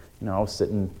mean, I was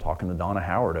sitting talking to Donna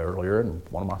Howard earlier, and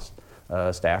one of my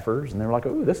staffers, and they were like,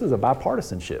 "Oh, this is a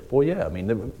bipartisanship." Well, yeah, I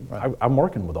mean, right. I'm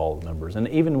working with all the members, and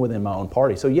even within my own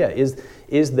party. So, yeah,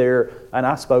 is there? And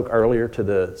I spoke earlier to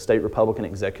the State Republican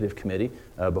Executive Committee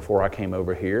before I came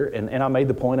over here, and I made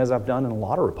the point, as I've done in a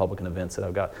lot of Republican events that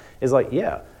I've got, is like,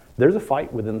 there's a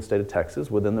fight within the state of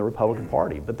Texas, within the Republican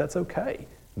Party, but that's okay.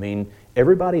 I mean,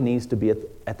 everybody needs to be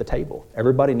at the table.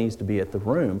 Everybody needs to be at the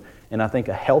room. And I think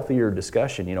a healthier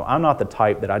discussion, I'm not the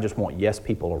type that I just want yes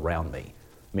people around me.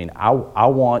 I mean, I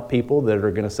want people that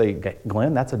are going to say,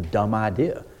 Glenn, that's a dumb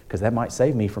idea, because that might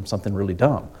save me from something really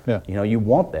dumb. Yeah. You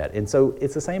want that. And so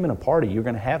it's the same in a party. You're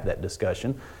going to have that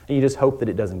discussion, and you just hope that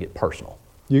it doesn't get personal.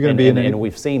 You're going to be and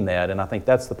we've seen that, and I think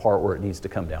that's the part where it needs to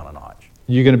come down a notch.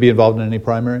 You going to be involved in any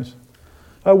primaries?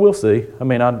 We'll see. I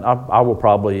mean, I will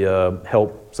probably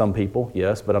help some people,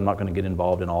 yes, but I'm not going to get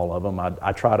involved in all of them.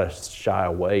 I try to shy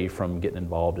away from getting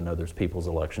involved in other people's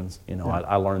elections.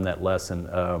 I learned that lesson.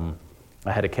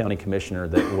 I had a county commissioner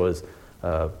that was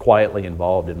quietly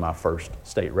involved in my first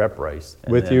state rep race.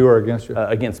 With you or against you?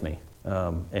 Against me.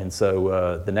 And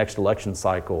so the next election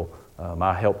cycle,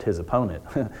 I helped his opponent.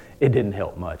 It didn't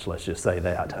help much, let's just say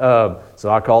that.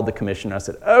 So I called the commissioner. I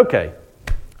said, okay,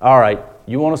 all right,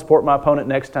 you want to support my opponent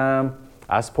next time?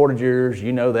 I supported yours,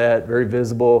 you know that, very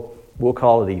visible. We'll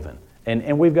call it even.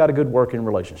 And we've got a good working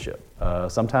relationship.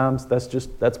 Sometimes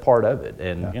that's part of it.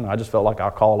 And I just felt like I'll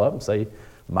call up and say,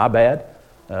 my bad,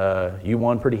 you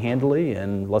won pretty handily,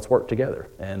 and let's work together.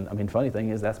 And I mean, funny thing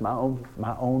is, that's my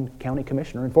own county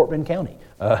commissioner in Fort Bend County,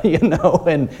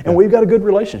 and we've got a good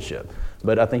relationship.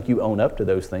 But I think you own up to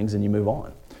those things and you move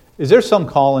on. Is there some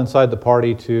call inside the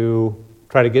party to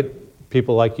try to get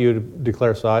people like you to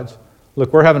declare sides?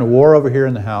 Look, we're having a war over here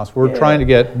in the House. We're trying to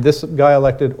get this guy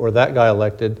elected or that guy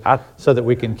elected so that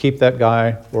we can keep that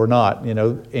guy or not,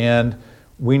 and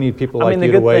we need people like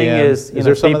you to weigh in. Is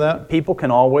there some of that? People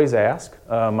can always ask.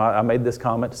 I made this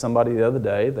comment to somebody the other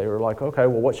day. They were like, okay,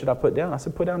 well, what should I put down? I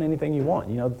said, put down anything you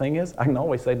want. The thing is, I can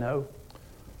always say no.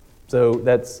 So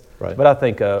that's, right. But I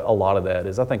think a lot of that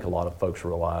is, I think a lot of folks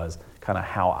realize kind of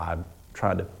how I'm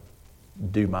trying to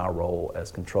do my role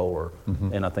as controller.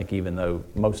 Mm-hmm. And I think even though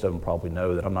most of them probably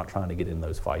know that I'm not trying to get in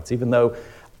those fights, even though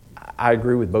I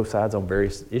agree with both sides on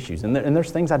various issues. And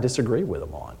there's things I disagree with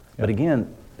them on. Yeah. But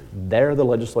again, they're the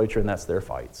legislature and that's their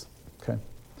fights. Okay.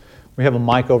 We have a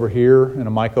mic over here and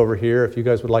a mic over here. If you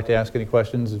guys would like to ask any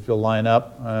questions, if you'll line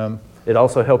up. It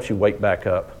also helps you wake back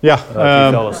up. Yeah. If you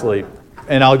fell asleep.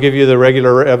 And I'll give you the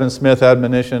regular Evan Smith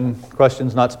admonition,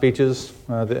 questions, not speeches.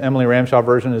 The Emily Ramshaw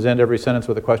version is end every sentence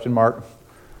with a question mark.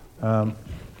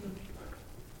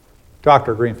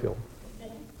 Dr. Greenfield.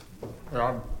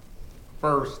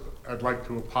 First, I'd like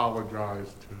to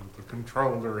apologize to the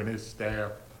controller and his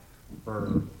staff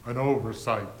for an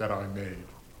oversight that I made.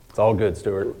 It's all good,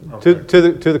 Stuart. Okay.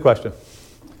 To the question.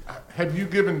 Have you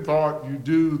given thought, you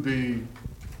do the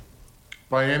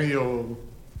biennial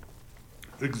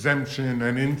exemption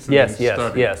and incident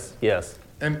study? Yes.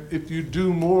 And if you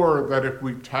do more, that if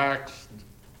we taxed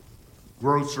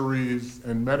groceries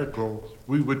and medical,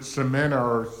 we would cement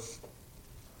our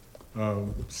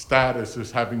status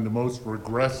as having the most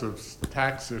regressive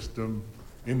tax system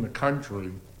in the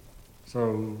country,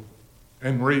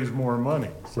 and raise more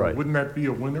money. So right. Wouldn't that be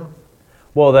a winner?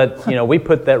 Well, we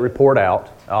put that report out,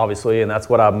 obviously, and that's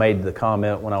what I made the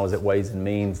comment when I was at Ways and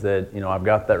Means that, I've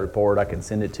got that report, I can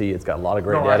send it to you, it's got a lot of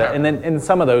great data. And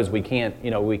some of those we can't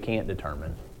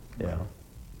determine. Yeah.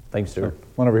 Thanks, Stuart.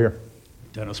 One over here.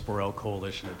 Dennis Borrell,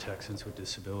 Coalition of Texans with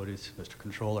Disabilities, Mr.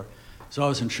 Controller. So I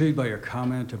was intrigued by your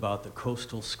comment about the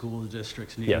coastal school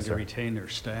districts needing to retain their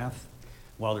staff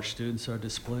while their students are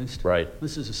displaced. Right.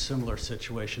 This is a similar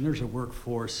situation. There's a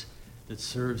workforce that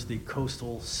serves the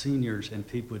coastal seniors and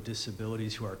people with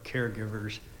disabilities who are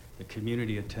caregivers the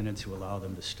community attendants who allow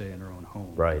them to stay in their own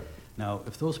home. Right. Now,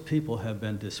 if those people have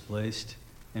been displaced,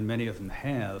 and many of them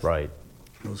have, Right.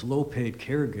 those low-paid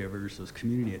caregivers, those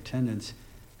community attendants,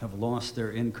 have lost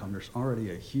their income. There's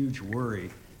already a huge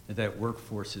worry that that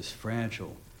workforce is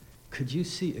fragile. Could you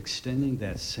see extending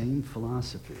that same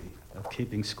philosophy of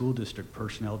keeping school district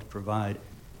personnel to provide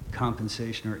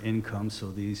compensation or income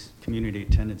so these community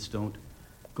attendants don't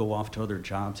go off to other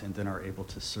jobs and then are able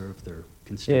to serve their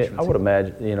constituency? Yeah, I would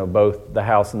imagine, both the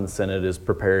House and the Senate is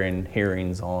preparing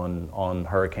hearings on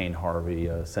Hurricane Harvey.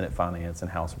 Senate Finance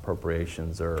and House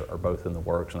Appropriations are both in the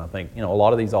works, and I think, a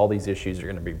lot of all these issues are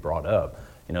going to be brought up.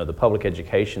 The public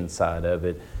education side of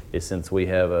it is, since we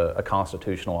have a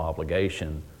constitutional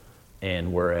obligation,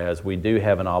 and whereas we do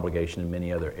have an obligation in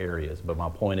many other areas, but my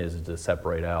point is to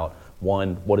separate out,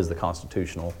 one, what is the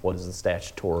constitutional, what is the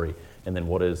statutory, and then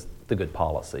what is the good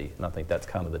policy. And I think that's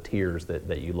kind of the tiers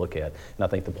that you look at. And I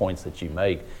think the points that you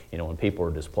make, when people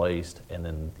are displaced and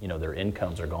then, their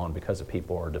incomes are gone because of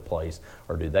people are displaced,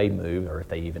 or do they move, or if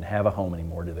they even have a home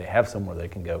anymore, do they have somewhere they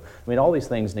can go? All these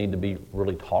things need to be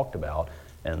really talked about,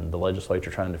 and the legislature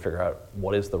trying to figure out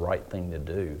what is the right thing to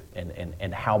do,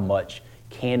 and how much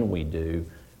can we do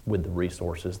with the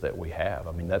resources that we have.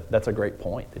 That's a great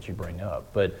point that you bring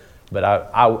up. But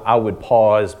I would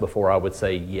pause before I would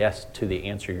say yes to the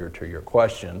answer to your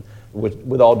question,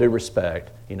 with all due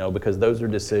respect, because those are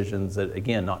decisions that,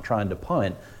 again, not trying to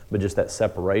punt, but just that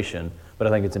separation. But I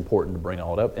think it's important to bring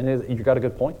all it up. And you've got a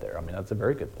good point there. That's a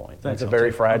very good point. Thanks. It's a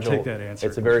very fragile. I'll take that answer.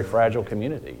 It's a very fragile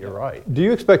community. You're right. Do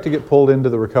you expect to get pulled into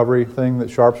the recovery thing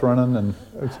that Sharp's running? And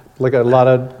look at a lot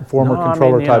of former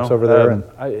controller types over there,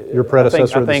 and your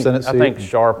predecessor in the Senate seat. I think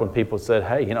Sharp, when people said,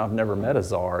 hey, I've never met a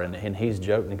czar, and he's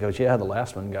joking, he goes, yeah, the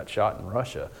last one got shot in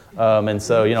Russia. And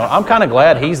so, I'm kind of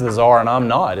glad he's the czar and I'm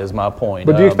not, is my point.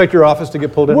 But do you expect your office to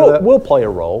get pulled into that? We'll play a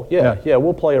role. Yeah,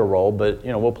 we'll play a role, but,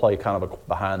 we'll play kind of a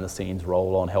behind-the-scenes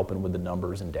role on helping with the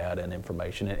numbers and data and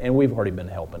information, and we've already been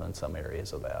helping in some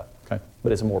areas of that. Okay.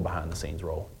 But it's a more behind-the-scenes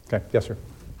role. Okay, yes, sir.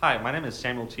 Hi, my name is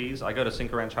Samuel Tees. I go to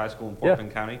Cinco Ranch High School in Fort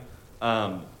Bend County.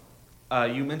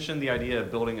 You mentioned the idea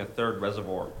of building a third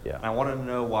reservoir. Yeah. And I wanted to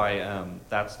know why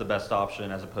that's the best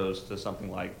option as opposed to something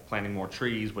like planting more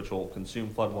trees, which will consume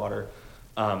floodwater,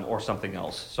 or something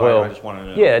else. So I just wanted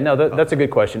to know. Yeah, no, that's a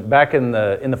good question. Back in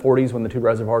the 40s, when the two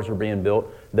reservoirs were being built,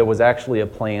 there was actually a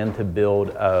plan to build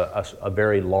a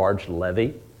very large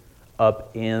levee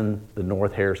up in the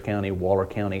North Harris County, Waller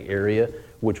County area,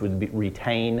 which would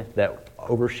retain that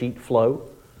oversheet flow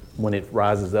when it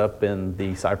rises up in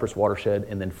the Cypress watershed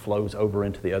and then flows over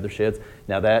into the other sheds.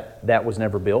 Now that was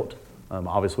never built.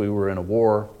 Obviously, we were in a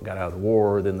war, got out of the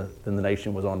war, then the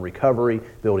nation was on recovery,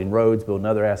 building roads, building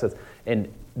other assets.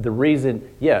 And the reason,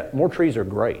 more trees are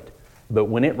great, but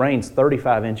when it rains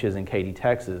 35 inches in Katy,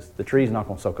 Texas, the tree's not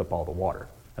going to soak up all the water.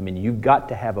 You've got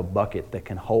to have a bucket that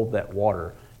can hold that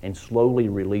water and slowly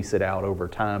release it out over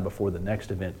time before the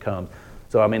next event comes.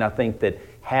 So, I think that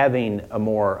having a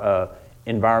more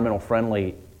environmental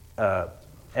friendly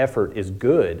effort is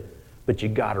good, but you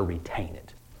got to retain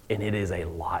it. And it is a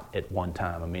lot at one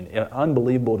time.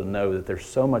 Unbelievable to know that there's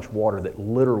so much water that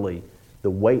literally the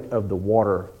weight of the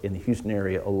water in the Houston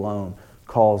area alone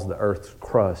caused the Earth's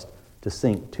crust to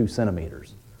sink 2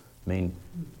 centimeters.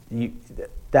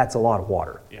 That's a lot of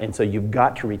water. Yeah. And so you've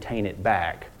got to retain it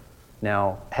back.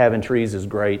 Now, having trees is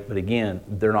great, but again,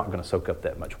 they're not going to soak up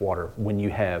that much water when you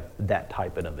have that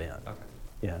type of event. Okay.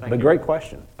 Yeah, but great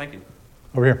question. Thank you.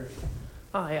 Over here.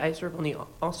 Hi, I serve on the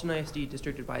Austin ISD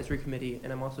District Advisory Committee,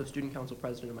 and I'm also student council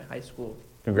president of my high school.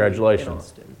 Congratulations. In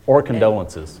Austin. Or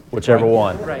condolences, whichever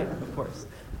one. Right, of course.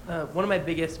 One of my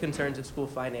biggest concerns is school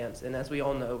finance, and as we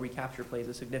all know, recapture plays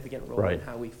a significant role in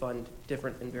how we fund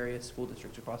different and various school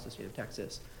districts across the state of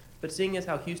Texas. But seeing as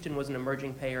how Houston was an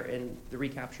emerging payer in the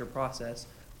recapture process,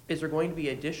 is there going to be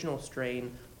additional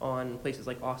strain on places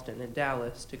like Austin and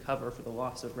Dallas to cover for the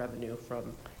loss of revenue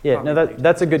from? Yeah, no,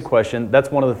 that's a good question.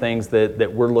 That's one of the things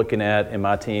that we're looking at in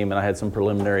my team, and I had some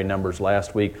preliminary numbers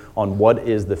last week on what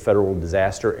is the federal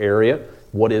disaster area,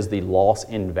 what is the loss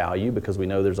in value, because we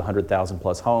know there's 100,000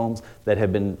 plus homes that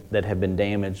have been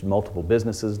damaged, multiple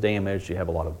businesses damaged, you have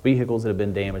a lot of vehicles that have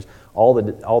been damaged, all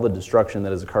the destruction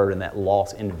that has occurred and that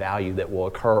loss in value that will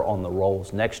occur on the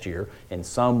rolls next year, and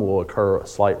some will occur a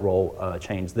slight roll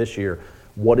change this year.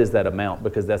 What is that amount?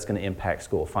 Because that's going to impact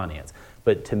school finance.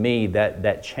 But to me,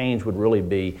 that change would really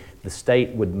be the state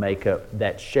would make up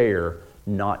that share,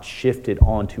 not shifted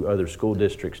onto other school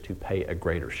districts to pay a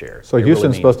greater share. So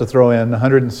Houston's supposed to throw in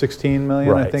 116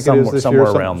 million, I think it is this year.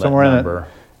 Somewhere around that number.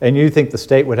 And you think the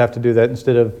state would have to do that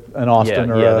instead of an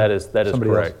Austin or that is somebody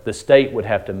correct. else? The state would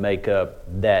have to make up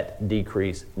that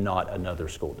decrease, not another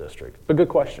school district. But good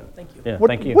question. Thank you. Yeah, What-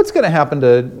 thank you. What's going to happen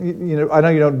to, I know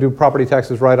you don't do property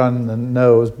taxes right on the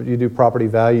nose, but you do property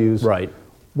values. Right.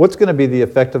 What's going to be the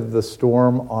effect of the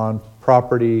storm on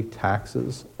property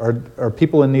taxes? Are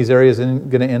people in these areas going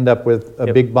to end up with a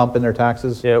Yep. big bump in their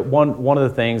taxes? Yeah, one of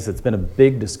the things that's been a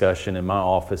big discussion in my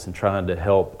office and trying to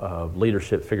help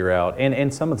leadership figure out,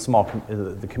 and some of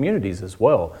the the communities as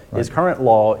well, is current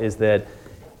law is that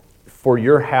for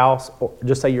your house, or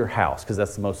just say your house, because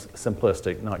that's the most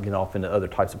simplistic, not get off into other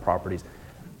types of properties.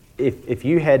 If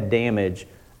you had damage,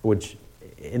 which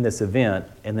in this event,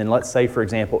 and then let's say, for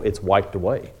example, it's wiped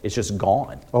away. It's just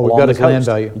gone. All we've along got the is land coast.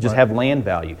 value. You just Right. have land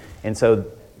value. And so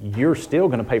you're still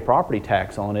going to pay property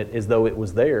tax on it as though it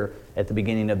was there at the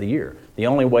beginning of the year. The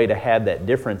only way to have that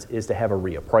difference is to have a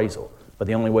reappraisal. But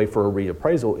the only way for a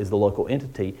reappraisal is the local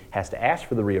entity has to ask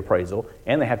for the reappraisal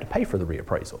and they have to pay for the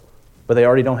reappraisal. But they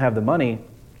already don't have the money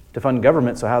to fund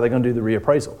government, so how are they going to do the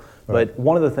reappraisal? Right. But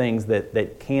one of the things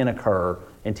that can occur,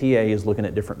 and TA is looking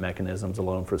at different mechanisms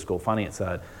alone for the school finance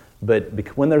side, but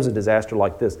when there's a disaster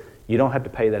like this, you don't have to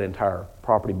pay that entire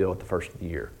property bill at the first of the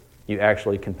year. You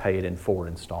actually can pay it in 4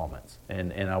 installments.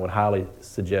 And I would highly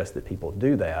suggest that people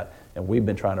do that. And we've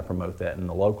been trying to promote that, and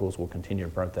the locals will continue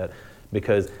to promote that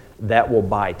because that will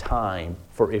buy time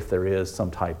for if there is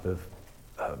some type of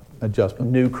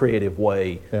Adjustment. new creative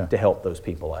way Yeah. to help those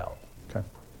people out. Okay.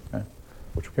 Okay.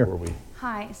 Which Here. were we?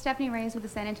 Hi, Stephanie Reyes with the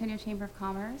San Antonio Chamber of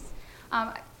Commerce.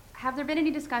 Have there been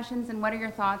any discussions, and what are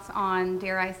your thoughts on,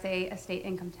 dare I say, a state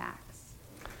income tax?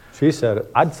 She said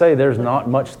it. I'd say there's not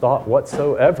much thought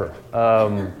whatsoever.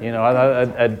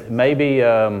 Maybe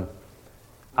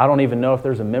I don't even know if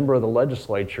there's a member of the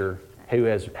legislature who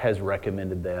has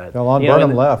recommended that. Lon You know, Burnham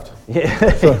and- left.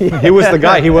 Yeah. So he was the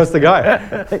guy. He was the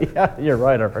guy. Yeah, you're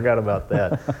right. I forgot about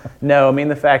that. No, I mean,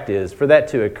 the fact is, for that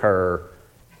to occur,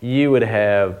 you would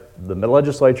have the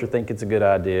legislature think it's a good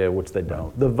idea, which they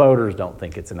don't. The voters don't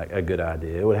think it's a good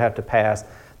idea. It would have to pass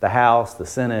the House, the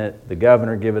Senate, the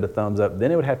governor give it a thumbs up.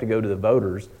 Then it would have to go to the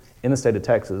voters in the state of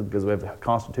Texas because we have a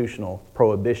constitutional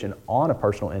prohibition on a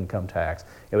personal income tax.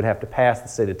 It would have to pass the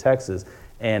state of Texas.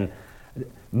 And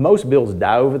most bills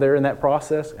die over there in that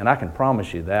process, and I can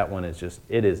promise you that one is just,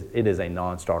 it is a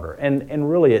non-starter. And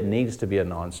really it needs to be a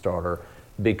non-starter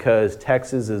because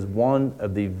Texas is one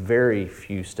of the very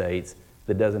few states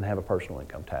that doesn't have a personal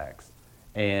income tax.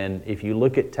 And if you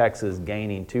look at Texas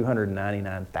gaining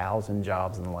 299,000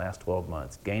 jobs in the last 12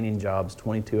 months, gaining jobs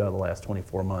 22 out of the last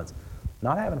 24 months,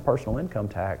 not having a personal income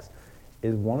tax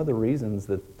is one of the reasons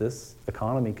that this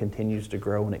economy continues to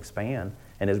grow and expand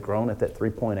and has grown at that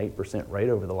 3.8% rate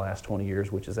over the last 20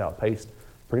 years, which has outpaced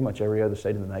pretty much every other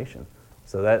state in the nation.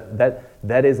 So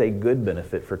that is a good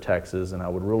benefit for Texas, and I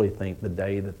would really think the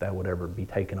day that would ever be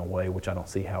taken away, which I don't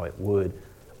see how it would,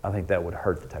 I think that would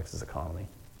hurt the Texas economy.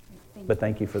 But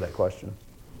thank you for that question.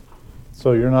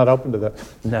 So you're not open to that?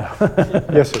 No.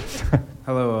 Yes, sir.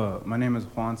 Hello, my name is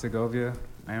Juan Segovia.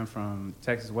 I am from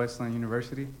Texas Wesleyan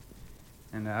University,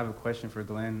 and I have a question for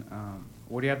Glenn.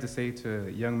 What do you have to say to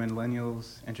young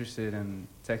millennials interested in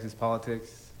Texas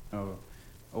politics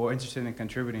or interested in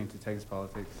contributing to Texas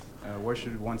politics? Where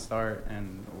should one start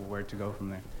and where to go from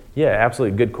there? Yeah,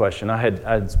 absolutely. Good question. I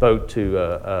had spoke to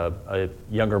a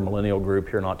younger millennial group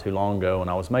here not too long ago,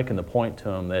 and I was making the point to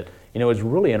them that, it's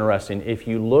really interesting. If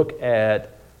you look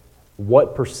at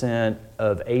what percent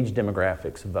of age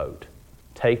demographics vote,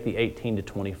 take the 18 to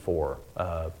 24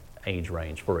 age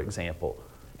range, for example,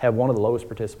 have one of the lowest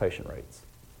participation rates.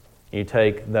 You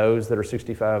take those that are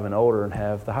 65 and older and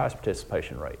have the highest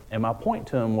participation rate. And my point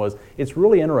to them was, it's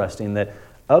really interesting that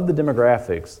of the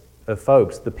demographics of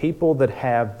folks, the people that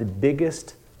have the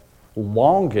biggest,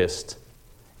 longest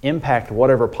impact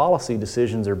whatever policy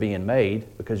decisions are being made,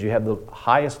 because you have the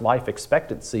highest life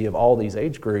expectancy of all these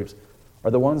age groups,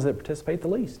 are the ones that participate the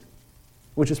least,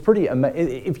 which is pretty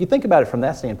if you think about it from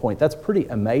that standpoint, that's pretty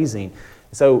amazing.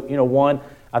 So, one,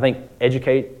 I think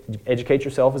educate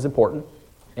yourself is important,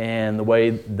 and the way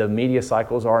the media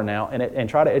cycles are now, and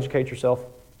try to educate yourself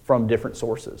from different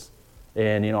sources.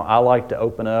 And, I like to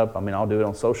open up, I'll do it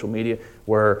on social media,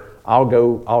 where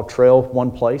I'll trail one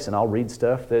place and I'll read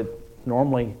stuff that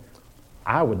normally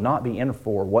I would not be in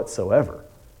for whatsoever.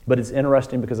 But it's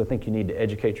interesting because I think you need to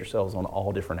educate yourselves on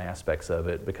all different aspects of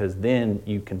it, because then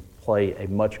you can play a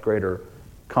much greater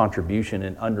contribution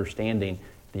in understanding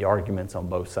the arguments on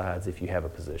both sides if you have a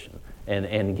position.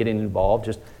 And getting involved,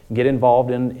 just get involved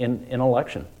in an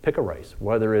election. Pick a race,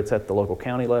 whether it's at the local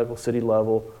county level, city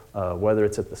level, whether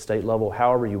it's at the state level,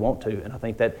 however you want to. And I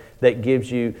think that gives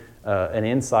you an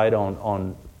insight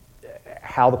on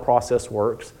how the process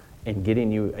works and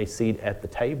getting you a seat at the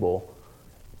table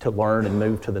to learn and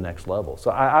move to the next level.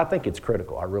 So I think it's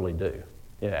critical. I really do.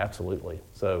 Yeah, absolutely.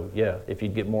 So yeah, if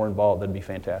you'd get more involved, that'd be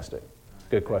fantastic.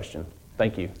 Good question.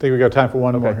 Thank you. I think we got time for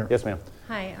one more here. Yes, ma'am.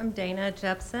 Hi, I'm Dana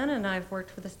Jepson, and I've worked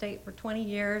for the state for 20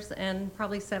 years, and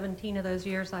probably 17 of those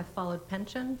years I've followed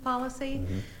pension policy.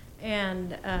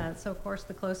 And so, of course,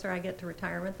 the closer I get to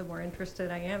retirement, the more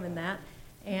interested I am in that.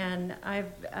 And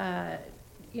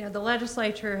the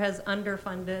legislature has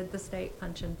underfunded the state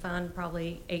pension fund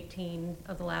probably 18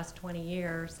 of the last 20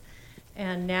 years.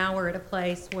 And now we're at a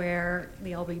place where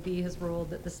the LBB has ruled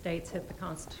that the states hit the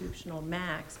constitutional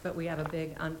max, but we have a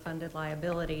big unfunded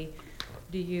liability.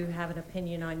 Do you have an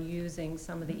opinion on using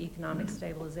some of the economic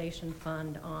stabilization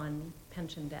fund on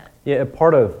pension debt? Yeah,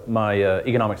 part of my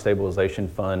economic stabilization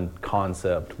fund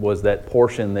concept was that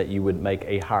portion that you would make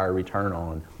a higher return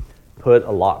on. Put a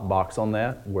lockbox on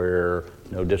that where,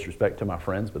 no disrespect to my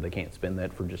friends, but they can't spend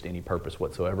that for just any purpose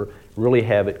whatsoever. Really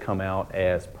have it come out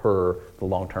as per the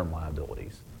long-term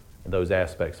liabilities, those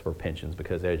aspects for pensions,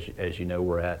 because as you know,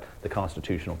 we're at the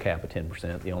constitutional cap of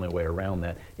 10%. The only way around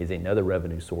that is another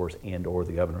revenue source and or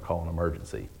the governor call an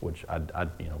emergency, which I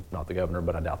not the governor,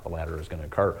 but I doubt the latter is going to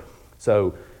occur.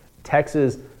 So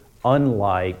Texas,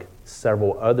 unlike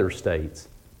several other states,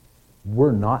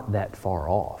 we're not that far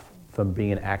off from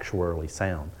being actuarially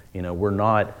sound. We're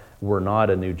not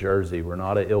a New Jersey, we're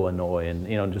not a Illinois,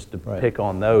 and just to pick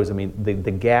on those, I mean, the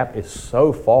gap is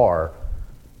so far.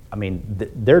 I mean,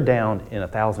 they're down in a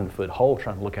 1,000-foot hole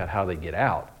trying to look at how they get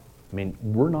out. I mean,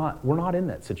 we're not in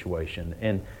that situation.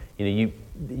 And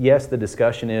yes, the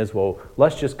discussion is, well,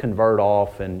 let's just convert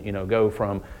off and go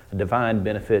from a defined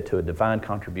benefit to a defined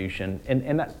contribution,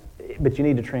 but you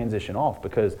need to transition off,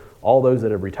 because all those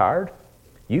that have retired,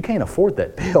 you can't afford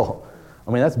that bill.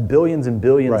 I mean, that's billions and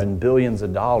billions and billions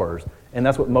of dollars, and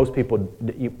that's what most people.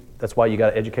 That's why you got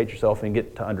to educate yourself and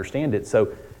get to understand it.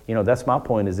 So, that's my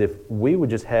point. Is if we would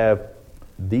just have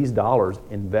these dollars,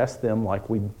 invest them like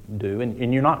we do,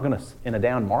 and you're not going to, in a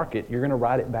down market, you're going to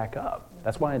ride it back up.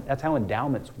 That's how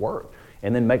endowments work,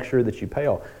 and then make sure that you pay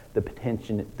off the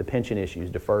pension issues,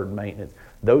 deferred maintenance,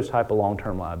 those type of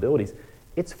long-term liabilities.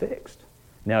 It's fixed.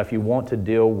 Now, if you want to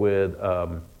deal with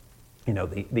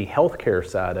the healthcare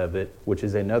side of it, which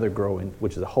is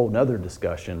a whole nother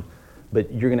discussion,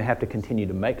 but you're going to have to continue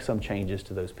to make some changes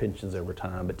to those pensions over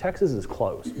time. But Texas is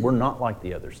close. We're not like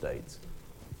the other states.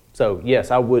 So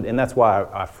yes, I would, and that's why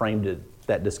I framed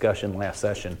that discussion last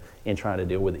session in trying to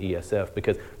deal with ESF,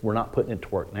 because we're not putting it to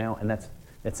work now, and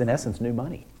that's in essence new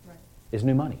money. Right. It's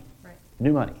new money. Right.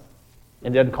 New money.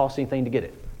 And it doesn't cost anything to get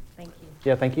it. Thank you.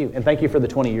 Yeah, thank you. And thank you for the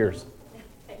 20 years.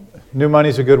 New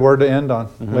money's a good word to end on.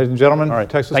 Ladies and gentlemen, All right.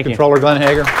 Texas Thank you. Comptroller Glenn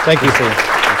Hegar. Thank you.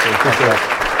 Thank you.